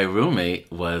 my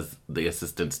roommate was the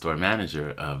assistant store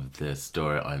manager of the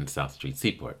store on South Street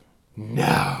Seaport.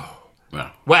 No.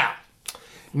 Wow. Well,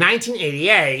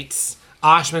 1988...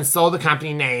 Oshman sold the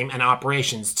company name and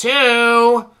operations to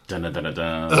Dun, dun, dun, dun,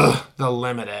 dun. The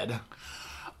Limited.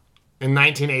 in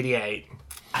 1988.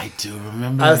 I do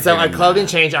remember. So a clothing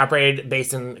that. change operated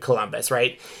based in Columbus,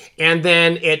 right? And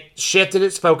then it shifted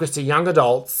its focus to young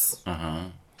adults.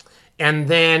 And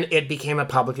then it became a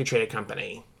publicly traded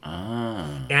company.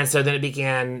 And so then it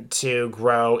began to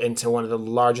grow into one of the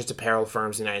largest apparel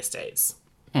firms in the United States.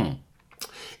 And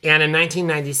in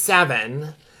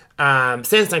 1997,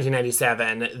 since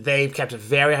 1997, they've kept a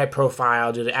very high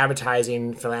profile due to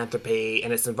advertising, philanthropy,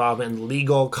 and its involvement in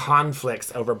legal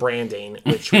conflicts over branding,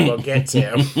 which we will get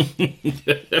to.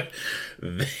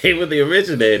 They were the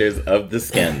originators of the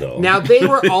scandal. Now, they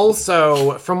were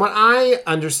also, from what I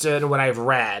understood and what I've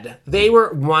read, they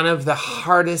were one of the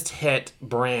hardest hit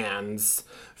brands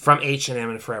from H&M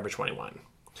and Forever 21.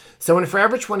 So in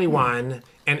Forever 21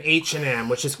 and H&M,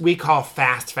 which is we call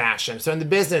fast fashion. So in the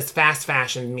business, fast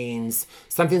fashion means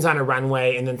something's on a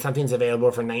runway and then something's available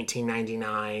for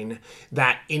 $19.99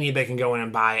 that anybody can go in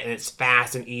and buy it, and it's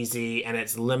fast and easy and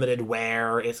it's limited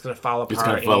wear. It's going to fall apart. It's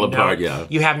going to fall apart, yeah.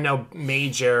 You have no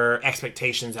major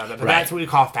expectations of it, but that's what we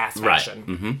call fast fashion.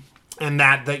 Right. And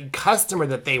that the customer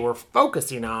that they were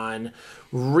focusing on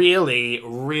really,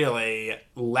 really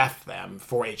left them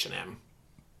for H&M.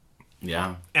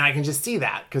 Yeah. And I can just see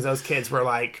that because those kids were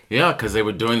like... Yeah, because they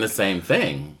were doing the same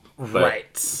thing.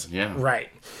 Right. Yeah. Right.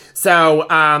 So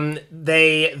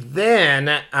they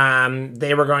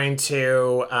were going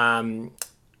to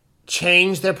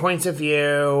change their points of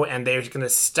view, and they were going to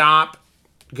stop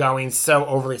going so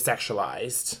overly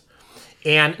sexualized.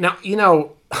 And now,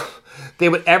 they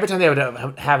would, every time they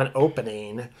would have an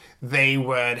opening, they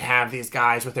would have these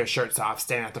guys with their shirts off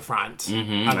standing at the front of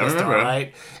the store,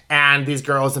 right? And these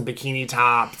girls in bikini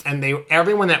tops, and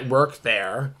everyone that worked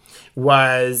there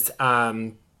was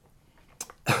called,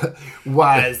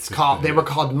 they were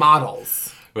called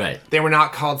models. Right. They were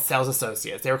not called sales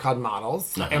associates. They were called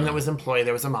models. Everyone that was employed,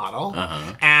 there was a model.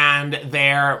 And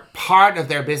part of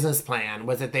their business plan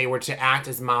was that they were to act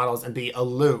as models and be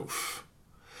aloof.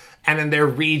 And in their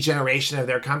regeneration of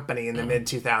their company in the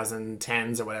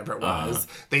mid-2010s or whatever it was,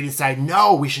 they decided,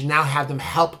 no, we should now have them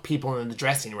help people in the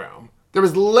dressing room. There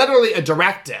was literally a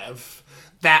directive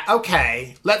that,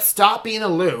 okay, let's stop being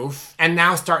aloof and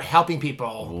now start helping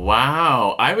people.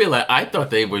 Wow. I thought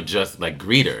they were just like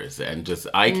greeters and just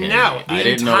eye candy. No, I the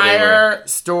didn't know they entire were...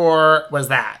 store was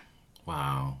that.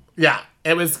 Wow. Yeah,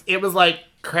 it was like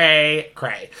cray.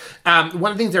 One of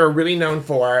the things they were really known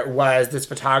for was this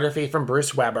photography from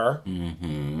Bruce Weber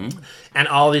and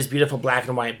all these beautiful black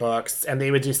and white books. And they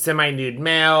would do semi-nude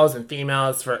males and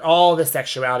females for all the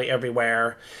sexuality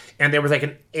everywhere. And there was like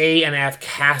an A&F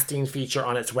casting feature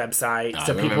on its website.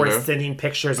 So people were sending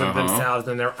pictures of themselves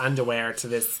in their underwear to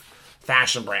this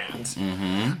fashion brand.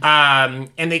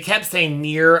 And they kept saying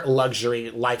near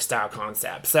luxury lifestyle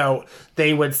concept. So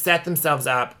they would set themselves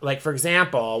up, like for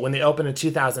example, when they opened in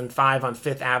 2005 on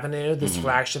Fifth Avenue, this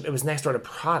flagship, it was next door to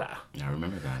Prada. I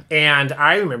remember that. And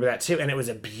I remember that too. And it was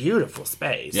a beautiful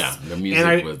space. Yeah, the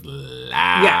music was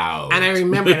loud. Yeah, and I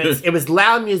remember it was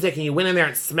loud music, and you went in there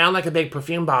and it smelled like a big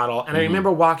perfume bottle. And I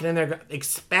remember walking in there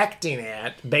expecting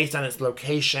it, based on its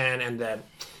location and the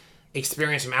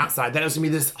experience from outside, that it was gonna be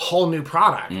this whole new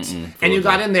product. And you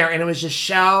got in there and it was just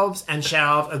shelves and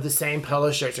shelves of the same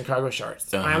polo shirts and cargo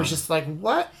shorts. And I was just like,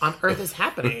 what on earth is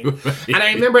happening? And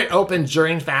I remember it opened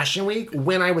during Fashion Week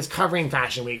when I was covering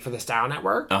Fashion Week for the Style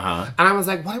Network. And I was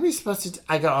like, what are we supposed to do?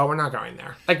 I go, oh, we're not going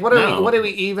there. Like, what are we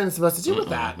even supposed to do with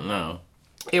that? No.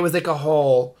 It was like a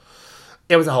whole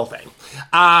thing.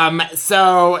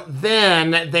 So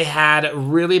then they had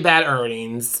really bad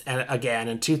earnings, and again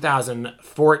in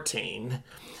 2014,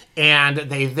 and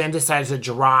they then decided to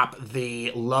drop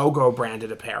the logo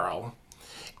branded apparel,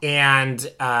 and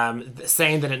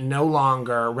saying that it no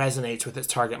longer resonates with its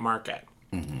target market,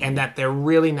 and that they're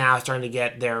really now starting to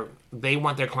get they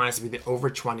want their clients to be the over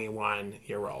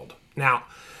 21-year-old. Now,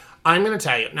 I'm going to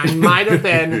tell you, and I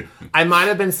might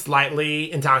have been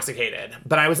slightly intoxicated,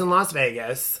 but I was in Las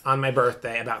Vegas on my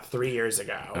birthday about 3 years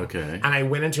ago. Okay. And I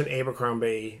went into an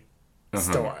Abercrombie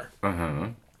store.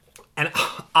 And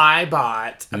I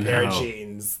bought a pair of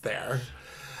jeans there.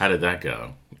 How did that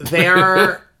go?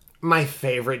 They're my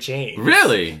favorite jeans.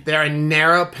 Really? They're a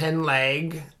narrow pin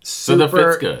leg. So the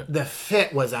fit's good? The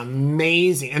fit was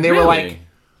amazing. And they were like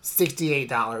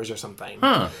 $68 or something.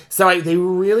 So they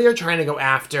really are trying to go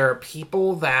after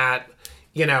people that,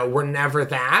 were never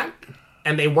that.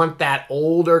 And they want that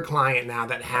older client now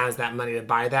that has that money to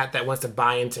buy that wants to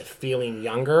buy into feeling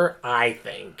younger, I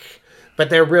think.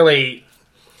 But they're really,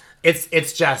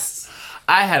 it's just...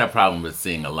 I had a problem with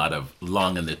seeing a lot of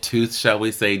long in the tooth, shall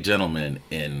we say, gentlemen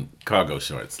in cargo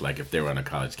shorts, like if they were on a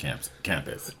college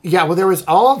campus. Yeah, well, there was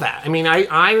all that. I mean,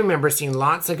 I remember seeing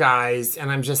lots of guys, and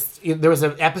I'm just... there was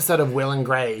an episode of Will and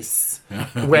Grace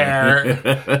where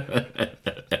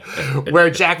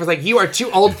Jack was like, "You are too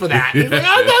old for that." He's like,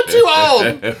 "I'm not too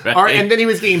old." Or and then he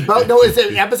was getting it's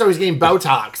an episode. He was getting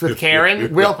Botox with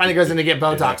Karen. Will finally goes in to get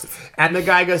Botox, and the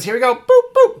guy goes, "Here we go." Boop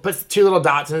boop. Puts 2 little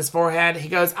dots in his forehead. He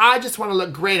goes, "I just want to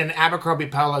look great in an Abercrombie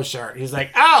polo shirt." He's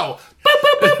like, "Oh." Boop,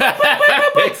 boop, boop, boop,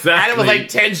 boop, boop. Exactly. And it was like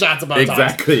 10 shots of Botox.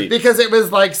 Exactly. Because it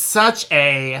was like such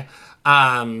a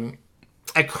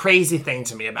crazy thing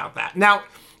to me about that. Now,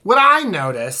 what I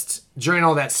noticed during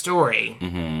all that story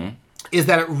is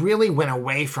that it really went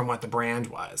away from what the brand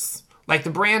was. Like,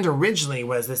 the brand originally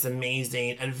was this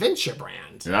amazing adventure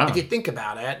brand, if you think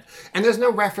about it. And there's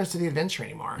no reference to the adventure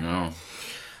anymore. No.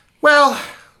 Well,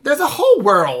 there's a whole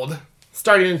world,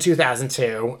 starting in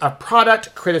 2002, of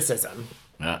product criticism.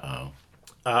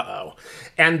 Uh-oh.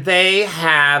 And they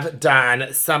have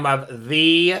done some of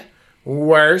the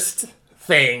worst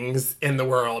things in the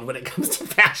world when it comes to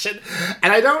fashion.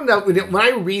 And I don't know, when I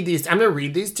read these, I'm going to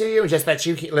read these to you, just that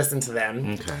you listen to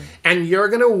them. Okay. And you're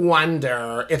going to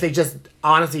wonder if they just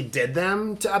honestly did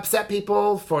them to upset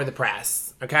people for the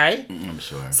press. Okay? I'm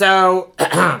sure. So,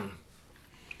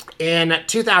 in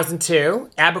 2002,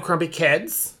 Abercrombie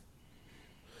Kids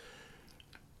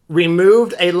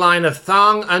removed a line of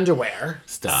thong underwear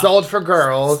sold for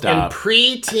girls in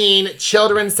preteen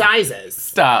children's sizes.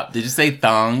 Stop. Did you say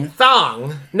thong?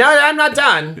 Thong. No, I'm not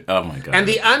done. Oh my God. And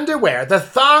the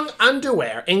thong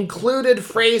underwear included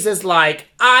phrases like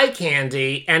eye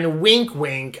candy and wink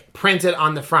wink printed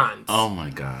on the front. Oh my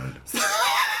God.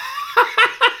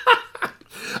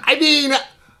 I mean,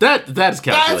 that's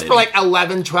calculating. that's for like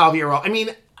 11, 12-year-old. I mean,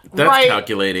 that's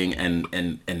calculating and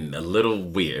a little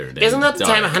weird. Isn't that the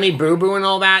time of Honey Boo Boo and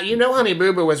all that? You know Honey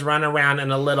Boo Boo was running around in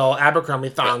a little Abercrombie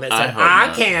thong that said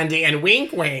eye candy and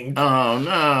wink wink. Oh,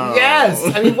 no. Yes.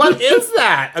 I mean, what is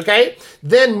that? Okay.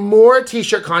 Then more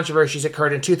t-shirt controversies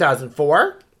occurred in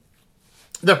 2004.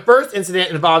 The first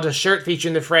incident involved a shirt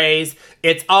featuring the phrase,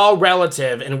 "It's all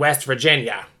relative" in West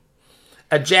Virginia.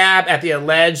 A jab at the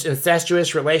alleged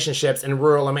incestuous relationships in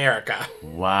rural America.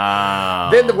 Wow.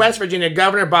 Then the West Virginia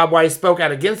governor, Bob Weiss, spoke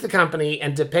out against the company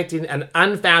and depicting an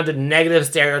unfounded negative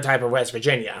stereotype of West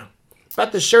Virginia.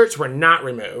 But the shirts were not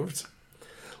removed.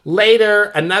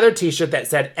 Later, another t-shirt that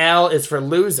said L is for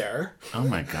loser. Oh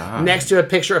my God. Next to a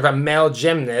picture of a male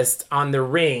gymnast on the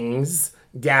rings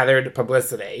gathered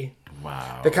publicity.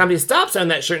 Wow. The company stopped selling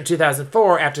that shirt in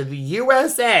 2004 after the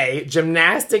USA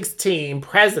gymnastics team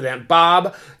president,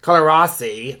 Bob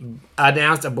Colarossi,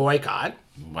 announced a boycott.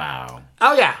 Wow.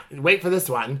 Oh, yeah. Wait for this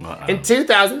one. In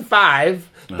 2005,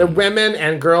 the Women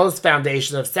and Girls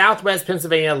Foundation of Southwest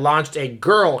Pennsylvania launched a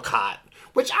girl cot,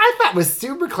 which I thought was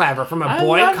super clever, from a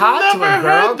boycott to a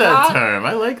girl heard that cot. term.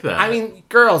 I like that. I mean,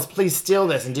 girls, please steal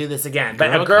this and do this again.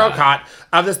 But Girl a girl cot. cot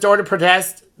of the store to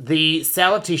protest the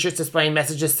sale of t-shirts displaying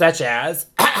messages such as,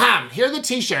 here are the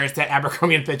t-shirts that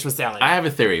Abercrombie & Fitch was selling. I have a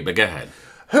theory, but go ahead.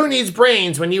 Who needs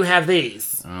brains when you have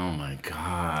these? Oh my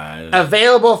God.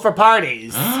 Available for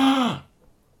parties. I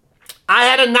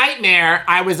had a nightmare.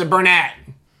 I was a brunette.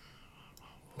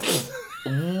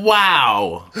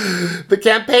 Wow. The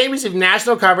campaign received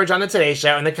national coverage on the Today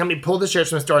Show, and the company pulled the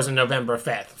shirts from stores on November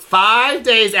 5th. 5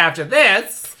 days after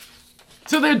this...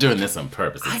 So they're doing this on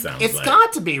purpose, it sounds like. It's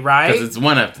got to be, right? Because it's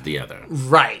one after the other.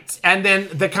 Right. And then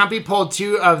the company pulled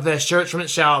 2 of the shirts from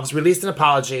its shelves, released an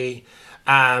apology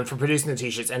for producing the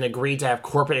t-shirts, and agreed to have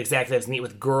corporate executives meet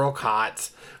with Girl Cot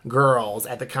girls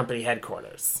at the company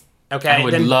headquarters. Okay. I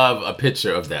would love a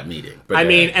picture of that meeting.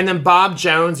 And then Bob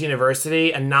Jones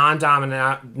University, a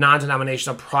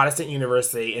non-denominational Protestant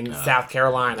university in South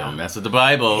Carolina. Don't mess with the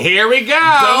Bible. Here we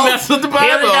go. Don't mess with the Bible.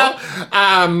 Here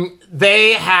we go.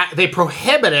 They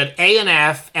prohibited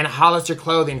A&F and Hollister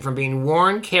clothing from being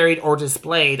worn, carried, or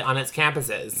displayed on its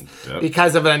campuses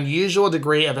because of an unusual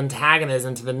degree of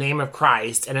antagonism to the name of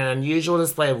Christ and an unusual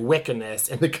display of wickedness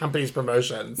in the company's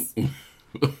promotions.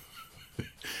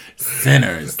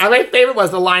 Sinners. And my favorite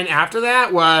was the line after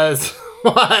that was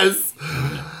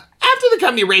after the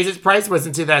company raised its price was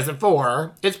in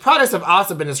 2004, its products have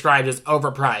also been described as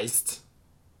overpriced.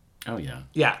 Oh, yeah.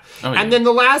 Yeah. Oh, yeah. And then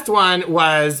the last one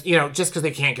was, just because they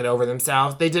can't get over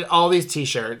themselves, they did all these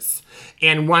t-shirts,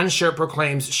 and one shirt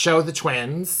proclaims "Show the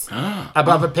Twins"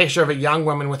 above a picture of a young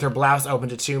woman with her blouse open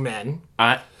to 2 men.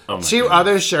 Two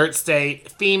other shirts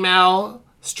state "Female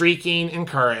Streaking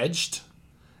Encouraged"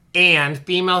 and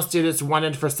 "Female Students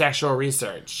Wanted for Sexual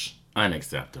Research."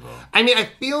 Unacceptable. I mean, it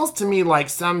feels to me like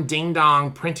some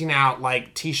ding-dong printing out,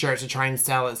 like, t-shirts to try and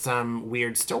sell at some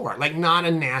weird store. Like, not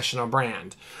a national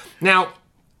brand. Now,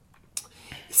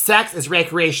 Sex is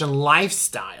Recreation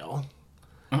Lifestyle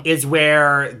is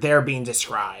where they're being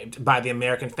described by the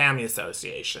American Family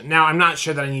Association. Now, I'm not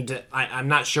sure that I'm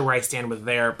not sure where I stand with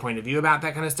their point of view about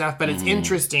that kind of stuff, but it's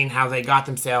interesting how they got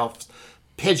themselves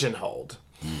pigeonholed.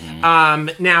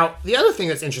 Now, the other thing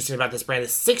that's interesting about this brand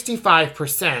is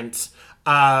 65%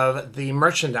 of the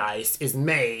merchandise is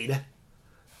made...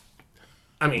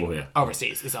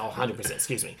 overseas. It's all 100%,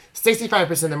 excuse me.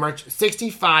 65% of the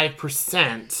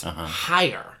 65%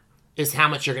 higher is how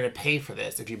much you're going to pay for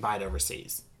this if you buy it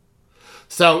overseas.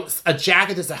 So a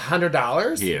jacket that's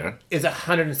 $100 is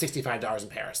 $165 in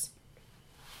Paris.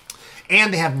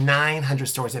 And they have 900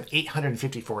 stores. They have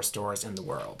 854 stores in the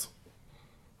world.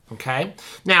 Okay?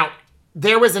 Now,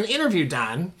 there was an interview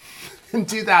done in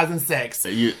 2006.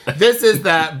 This is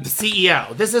the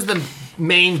CEO. This is the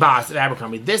main boss at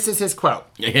Abercrombie. This is his quote.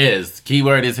 His.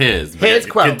 Keyword is his. His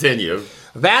quote. Continue.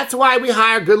 That's why we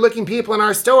hire good-looking people in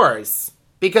our stores.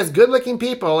 Because good-looking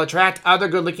people attract other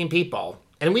good-looking people.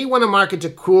 And we want to market to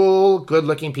cool,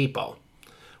 good-looking people.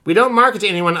 We don't market to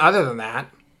anyone other than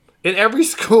that. In every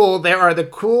school, there are the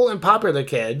cool and popular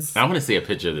kids. I want to see a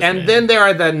picture of this And man. then there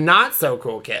are the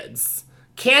not-so-cool kids.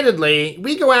 Candidly,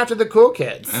 we go after the cool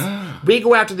kids. We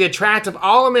go after the attractive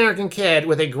all-American kid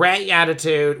with a great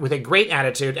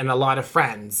attitude, and a lot of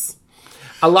friends.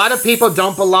 A lot of people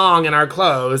don't belong in our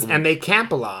clothes, and they can't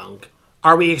belong.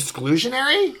 Are we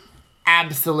exclusionary?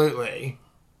 Absolutely.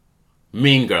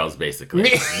 Mean Girls, basically.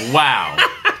 Wow.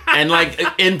 And like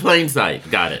in plain sight.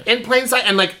 Got it. In plain sight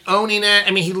and like owning it.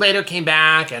 I mean, he later came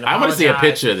back and I want to see a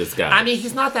picture of this guy. I mean,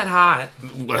 he's not that hot.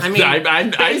 I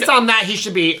mean, based on that, he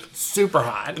should be super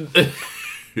hot.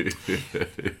 In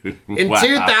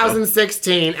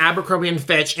 2016, Abercrombie &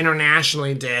 Fitch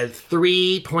internationally did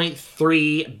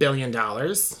 $3.3 billion.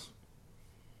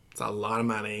 It's a lot of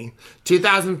money.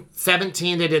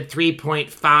 2017, they did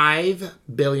 $3.5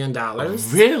 billion.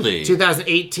 Really?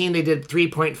 2018, they did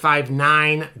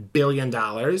 $3.59 billion.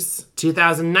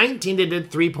 2019, they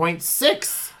did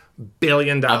 $3.6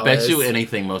 billion. I bet you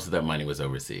anything, most of that money was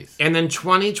overseas. And then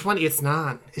 2020, it's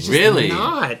not. It's just really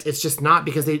not. It's just not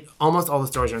because almost all the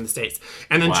stores are in the States.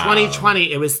 And then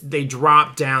 2020, they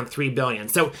dropped down $3 billion.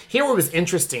 So here what was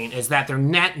interesting is that their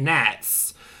nets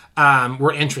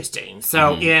were interesting.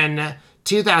 So in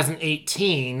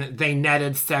 2018, they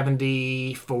netted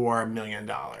 $74 million.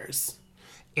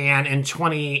 And in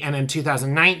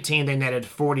 2019, they netted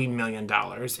 $40 million.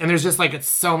 And there's just like, it's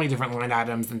so many different line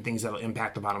items and things that will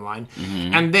impact the bottom line.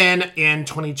 And then in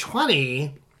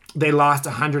 2020, they lost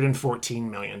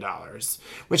 $114 million,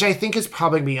 which I think is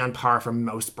probably on par for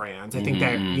most brands. I think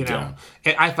that,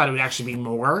 I thought it would actually be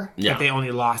more if they only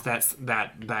lost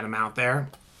that amount there.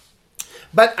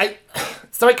 But I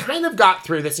kind of got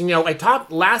through this.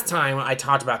 Last time I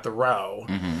talked about the Row,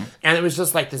 and it was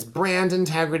just like this brand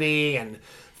integrity and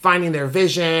finding their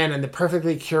vision and the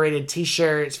perfectly curated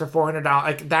T-shirts for $400.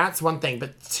 Like that's one thing,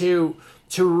 but to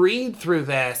read through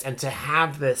this and to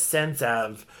have this sense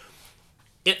of,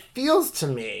 it feels to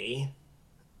me,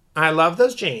 I love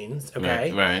those jeans,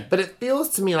 okay, right. But it feels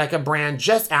to me like a brand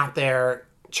just out there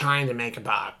trying to make a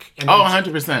buck. And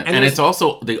 100%. And it's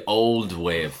also the old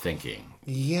way of thinking.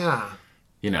 Yeah.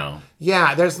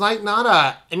 Yeah, there's like not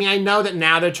a... I mean, I know that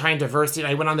now they're trying diversity.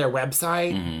 I went on their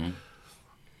website.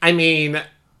 I mean,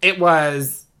 it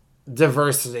was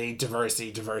diversity.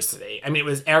 I mean, it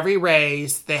was every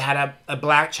race. They had a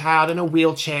black child in a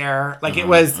wheelchair. Like, it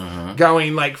was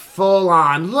going, like, full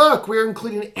on, look, we're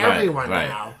including everyone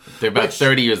now. They're about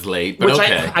 30 years late, but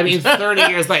okay. I mean, 30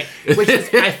 years late, which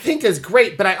I think is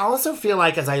great. But I also feel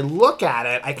like as I look at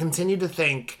it, I continue to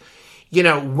think...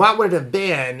 what would it have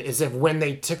been is if when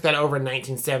they took that over in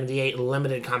 1978,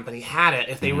 Limited Company had it,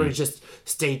 if they were to just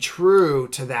stay true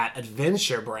to that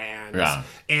adventure brand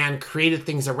and created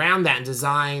things around that and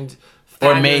designed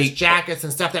fabulous jackets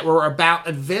and stuff that were about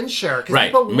adventure. Because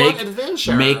people want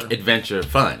adventure. Make adventure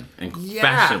fun and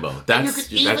fashionable. And you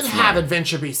could even have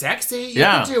adventure be sexy.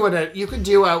 You could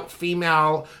do a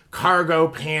female cargo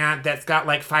pant that's got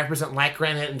like 5% lycra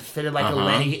in it and fitted like a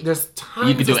lady. There's tons of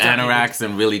You could do stuff anoraks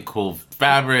and really cool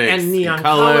fabrics and neon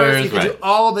colors. You could do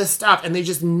all this stuff, and they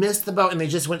just missed the boat, and they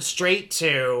just went straight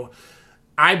to...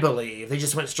 I believe they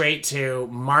just went straight to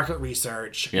market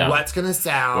research. What's going to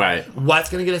sell? What's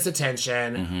going to get us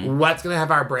attention? What's going to have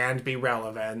our brand be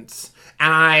relevant?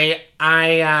 And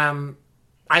I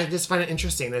just find it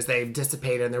interesting as they've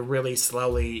dissipated and they're really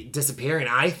slowly disappearing.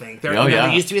 I think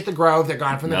they used to be at the Grove. They're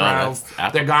gone from the Grove.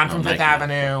 They're gone from Fifth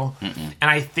Avenue.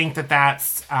 And I think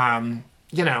that's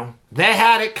they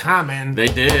had it coming. They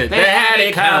did. They had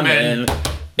it coming.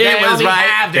 It was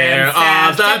right there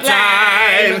all the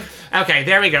time. Okay,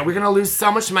 there we go. We're going to lose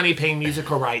so much money paying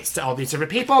musical rights to all these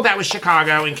different people. That was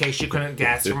Chicago, in case you couldn't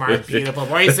guess from our beautiful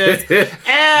voices.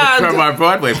 And from our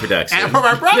Broadway production. And from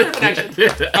our Broadway production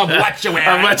of What You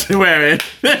Wearing. Of What You Wearing.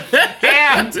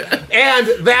 and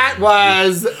that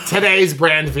was today's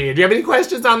brand feed. Do you have any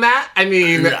questions on that? I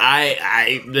mean...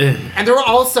 And there were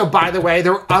also, by the way,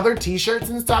 there were other t-shirts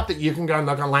and stuff that you can go and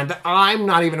look online that I'm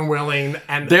not even willing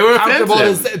and they were comfortable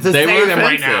offensive. to say them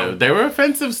right now. They were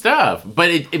offensive stuff. But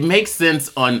it makes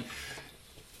sense on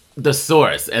the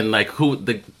source and like who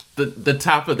the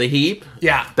top of the heap.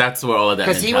 Yeah. That's where all of that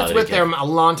because he was with them a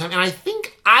long time. And I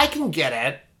think I can get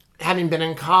it. Having been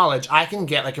in college, I can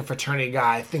get like a fraternity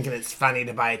guy thinking it's funny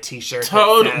to buy a t-shirt.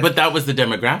 But that was the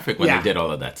demographic when they did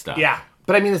all of that stuff. Yeah.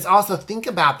 But I mean, it's also, think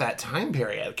about that time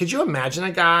period. Could you imagine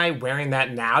a guy wearing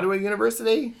that now to a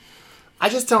university? I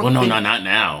just don't Well, no, not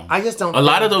now. I just don't A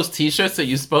lot of those t-shirts that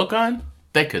you spoke on,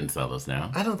 they couldn't sell those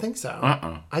now. I don't think so.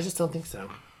 I just don't think so.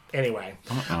 Anyway.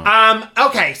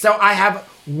 Okay, so I have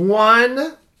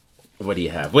one... What do you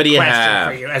have? Question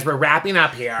for you as we're wrapping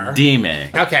up here. Dime.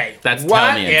 Okay. That's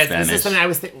tell me in Spanish. This is something I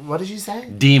was thinking. What did you say?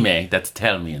 Dime. That's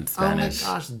tell me in Spanish. Oh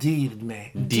my gosh.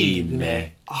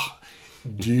 Dime. Oh,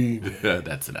 dime.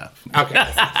 That's enough. Okay.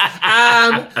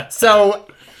 So,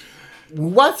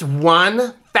 what's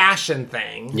one fashion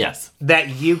thing that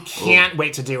you can't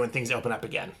wait to do when things open up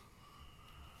again?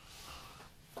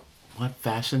 What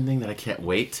fashion thing that I can't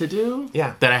wait to do?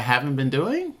 Yeah. That I haven't been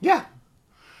doing? Yeah.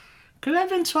 Because I've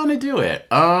been trying to do it.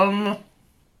 I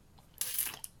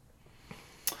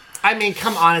mean,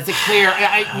 come on. Is it clear?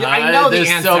 I know the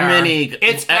answer. There's so many.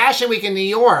 It's Fashion Week in New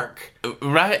York.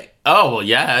 Right? Oh, well,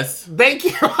 yes. Thank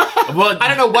you. Well, I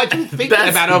don't know what you're thinking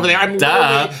about over there. I mean,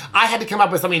 I had to come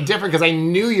up with something different because I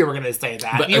knew you were going to say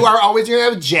that. But, you are always going to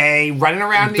have Jay running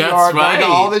around New York, going to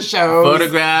all the shows.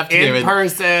 Photographed. In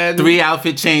person. 3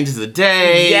 outfit changes a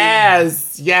day.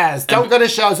 Yes. Don't go to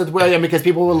shows with William because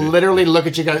people will literally look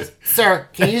at you and go, sir,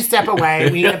 can you step away?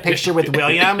 We need a picture with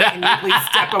William. Can you please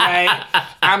step away?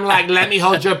 I'm like, let me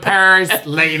hold your purse,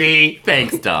 lady.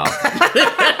 Thanks, doll.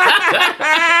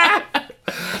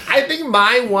 I think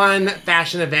my one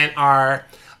fashion event are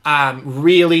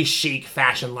really chic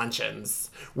fashion luncheons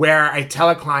where I tell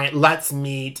a client, let's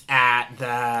meet at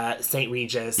the St.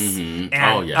 Regis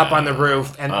and up on the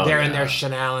roof, and they're in their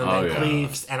Chanel and Van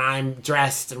Cleefs, and I'm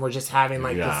dressed, and we're just having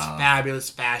like this fabulous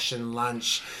fashion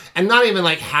lunch. And not even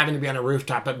like having to be on a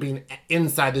rooftop, but being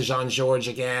inside the Jean Georges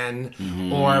again,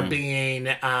 or being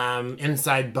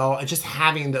inside Beau, and just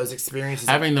having those experiences.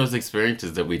 Having those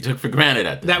experiences that we took for granted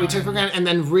at the time. That we took for granted, and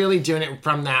then really doing it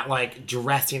from that like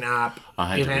dressing up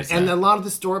 100%. event. And a lot of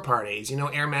the store parties. You know,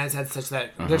 Hermes had such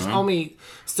that. There's only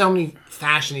so many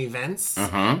fashion events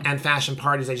and fashion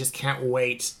parties. I just can't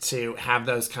wait to have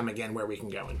those come again where we can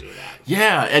go and do that.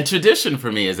 Yeah, and tradition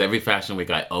for me is every fashion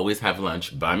week I always have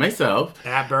lunch by myself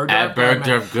at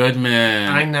Bergdorf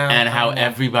Goodman. I know. And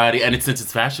everybody, and since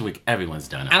it's fashion week, everyone's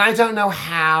done it. And I don't know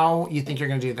how you think you're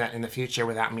going to do that in the future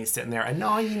without me sitting there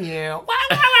annoying you.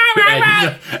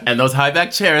 And those high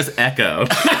back chairs echo.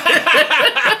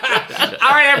 All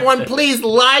right, everyone, please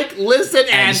like, listen,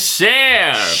 and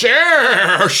share.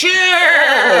 Share.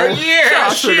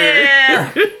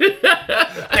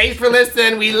 Thanks for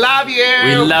listening. We love you.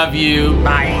 We love you.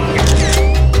 Bye.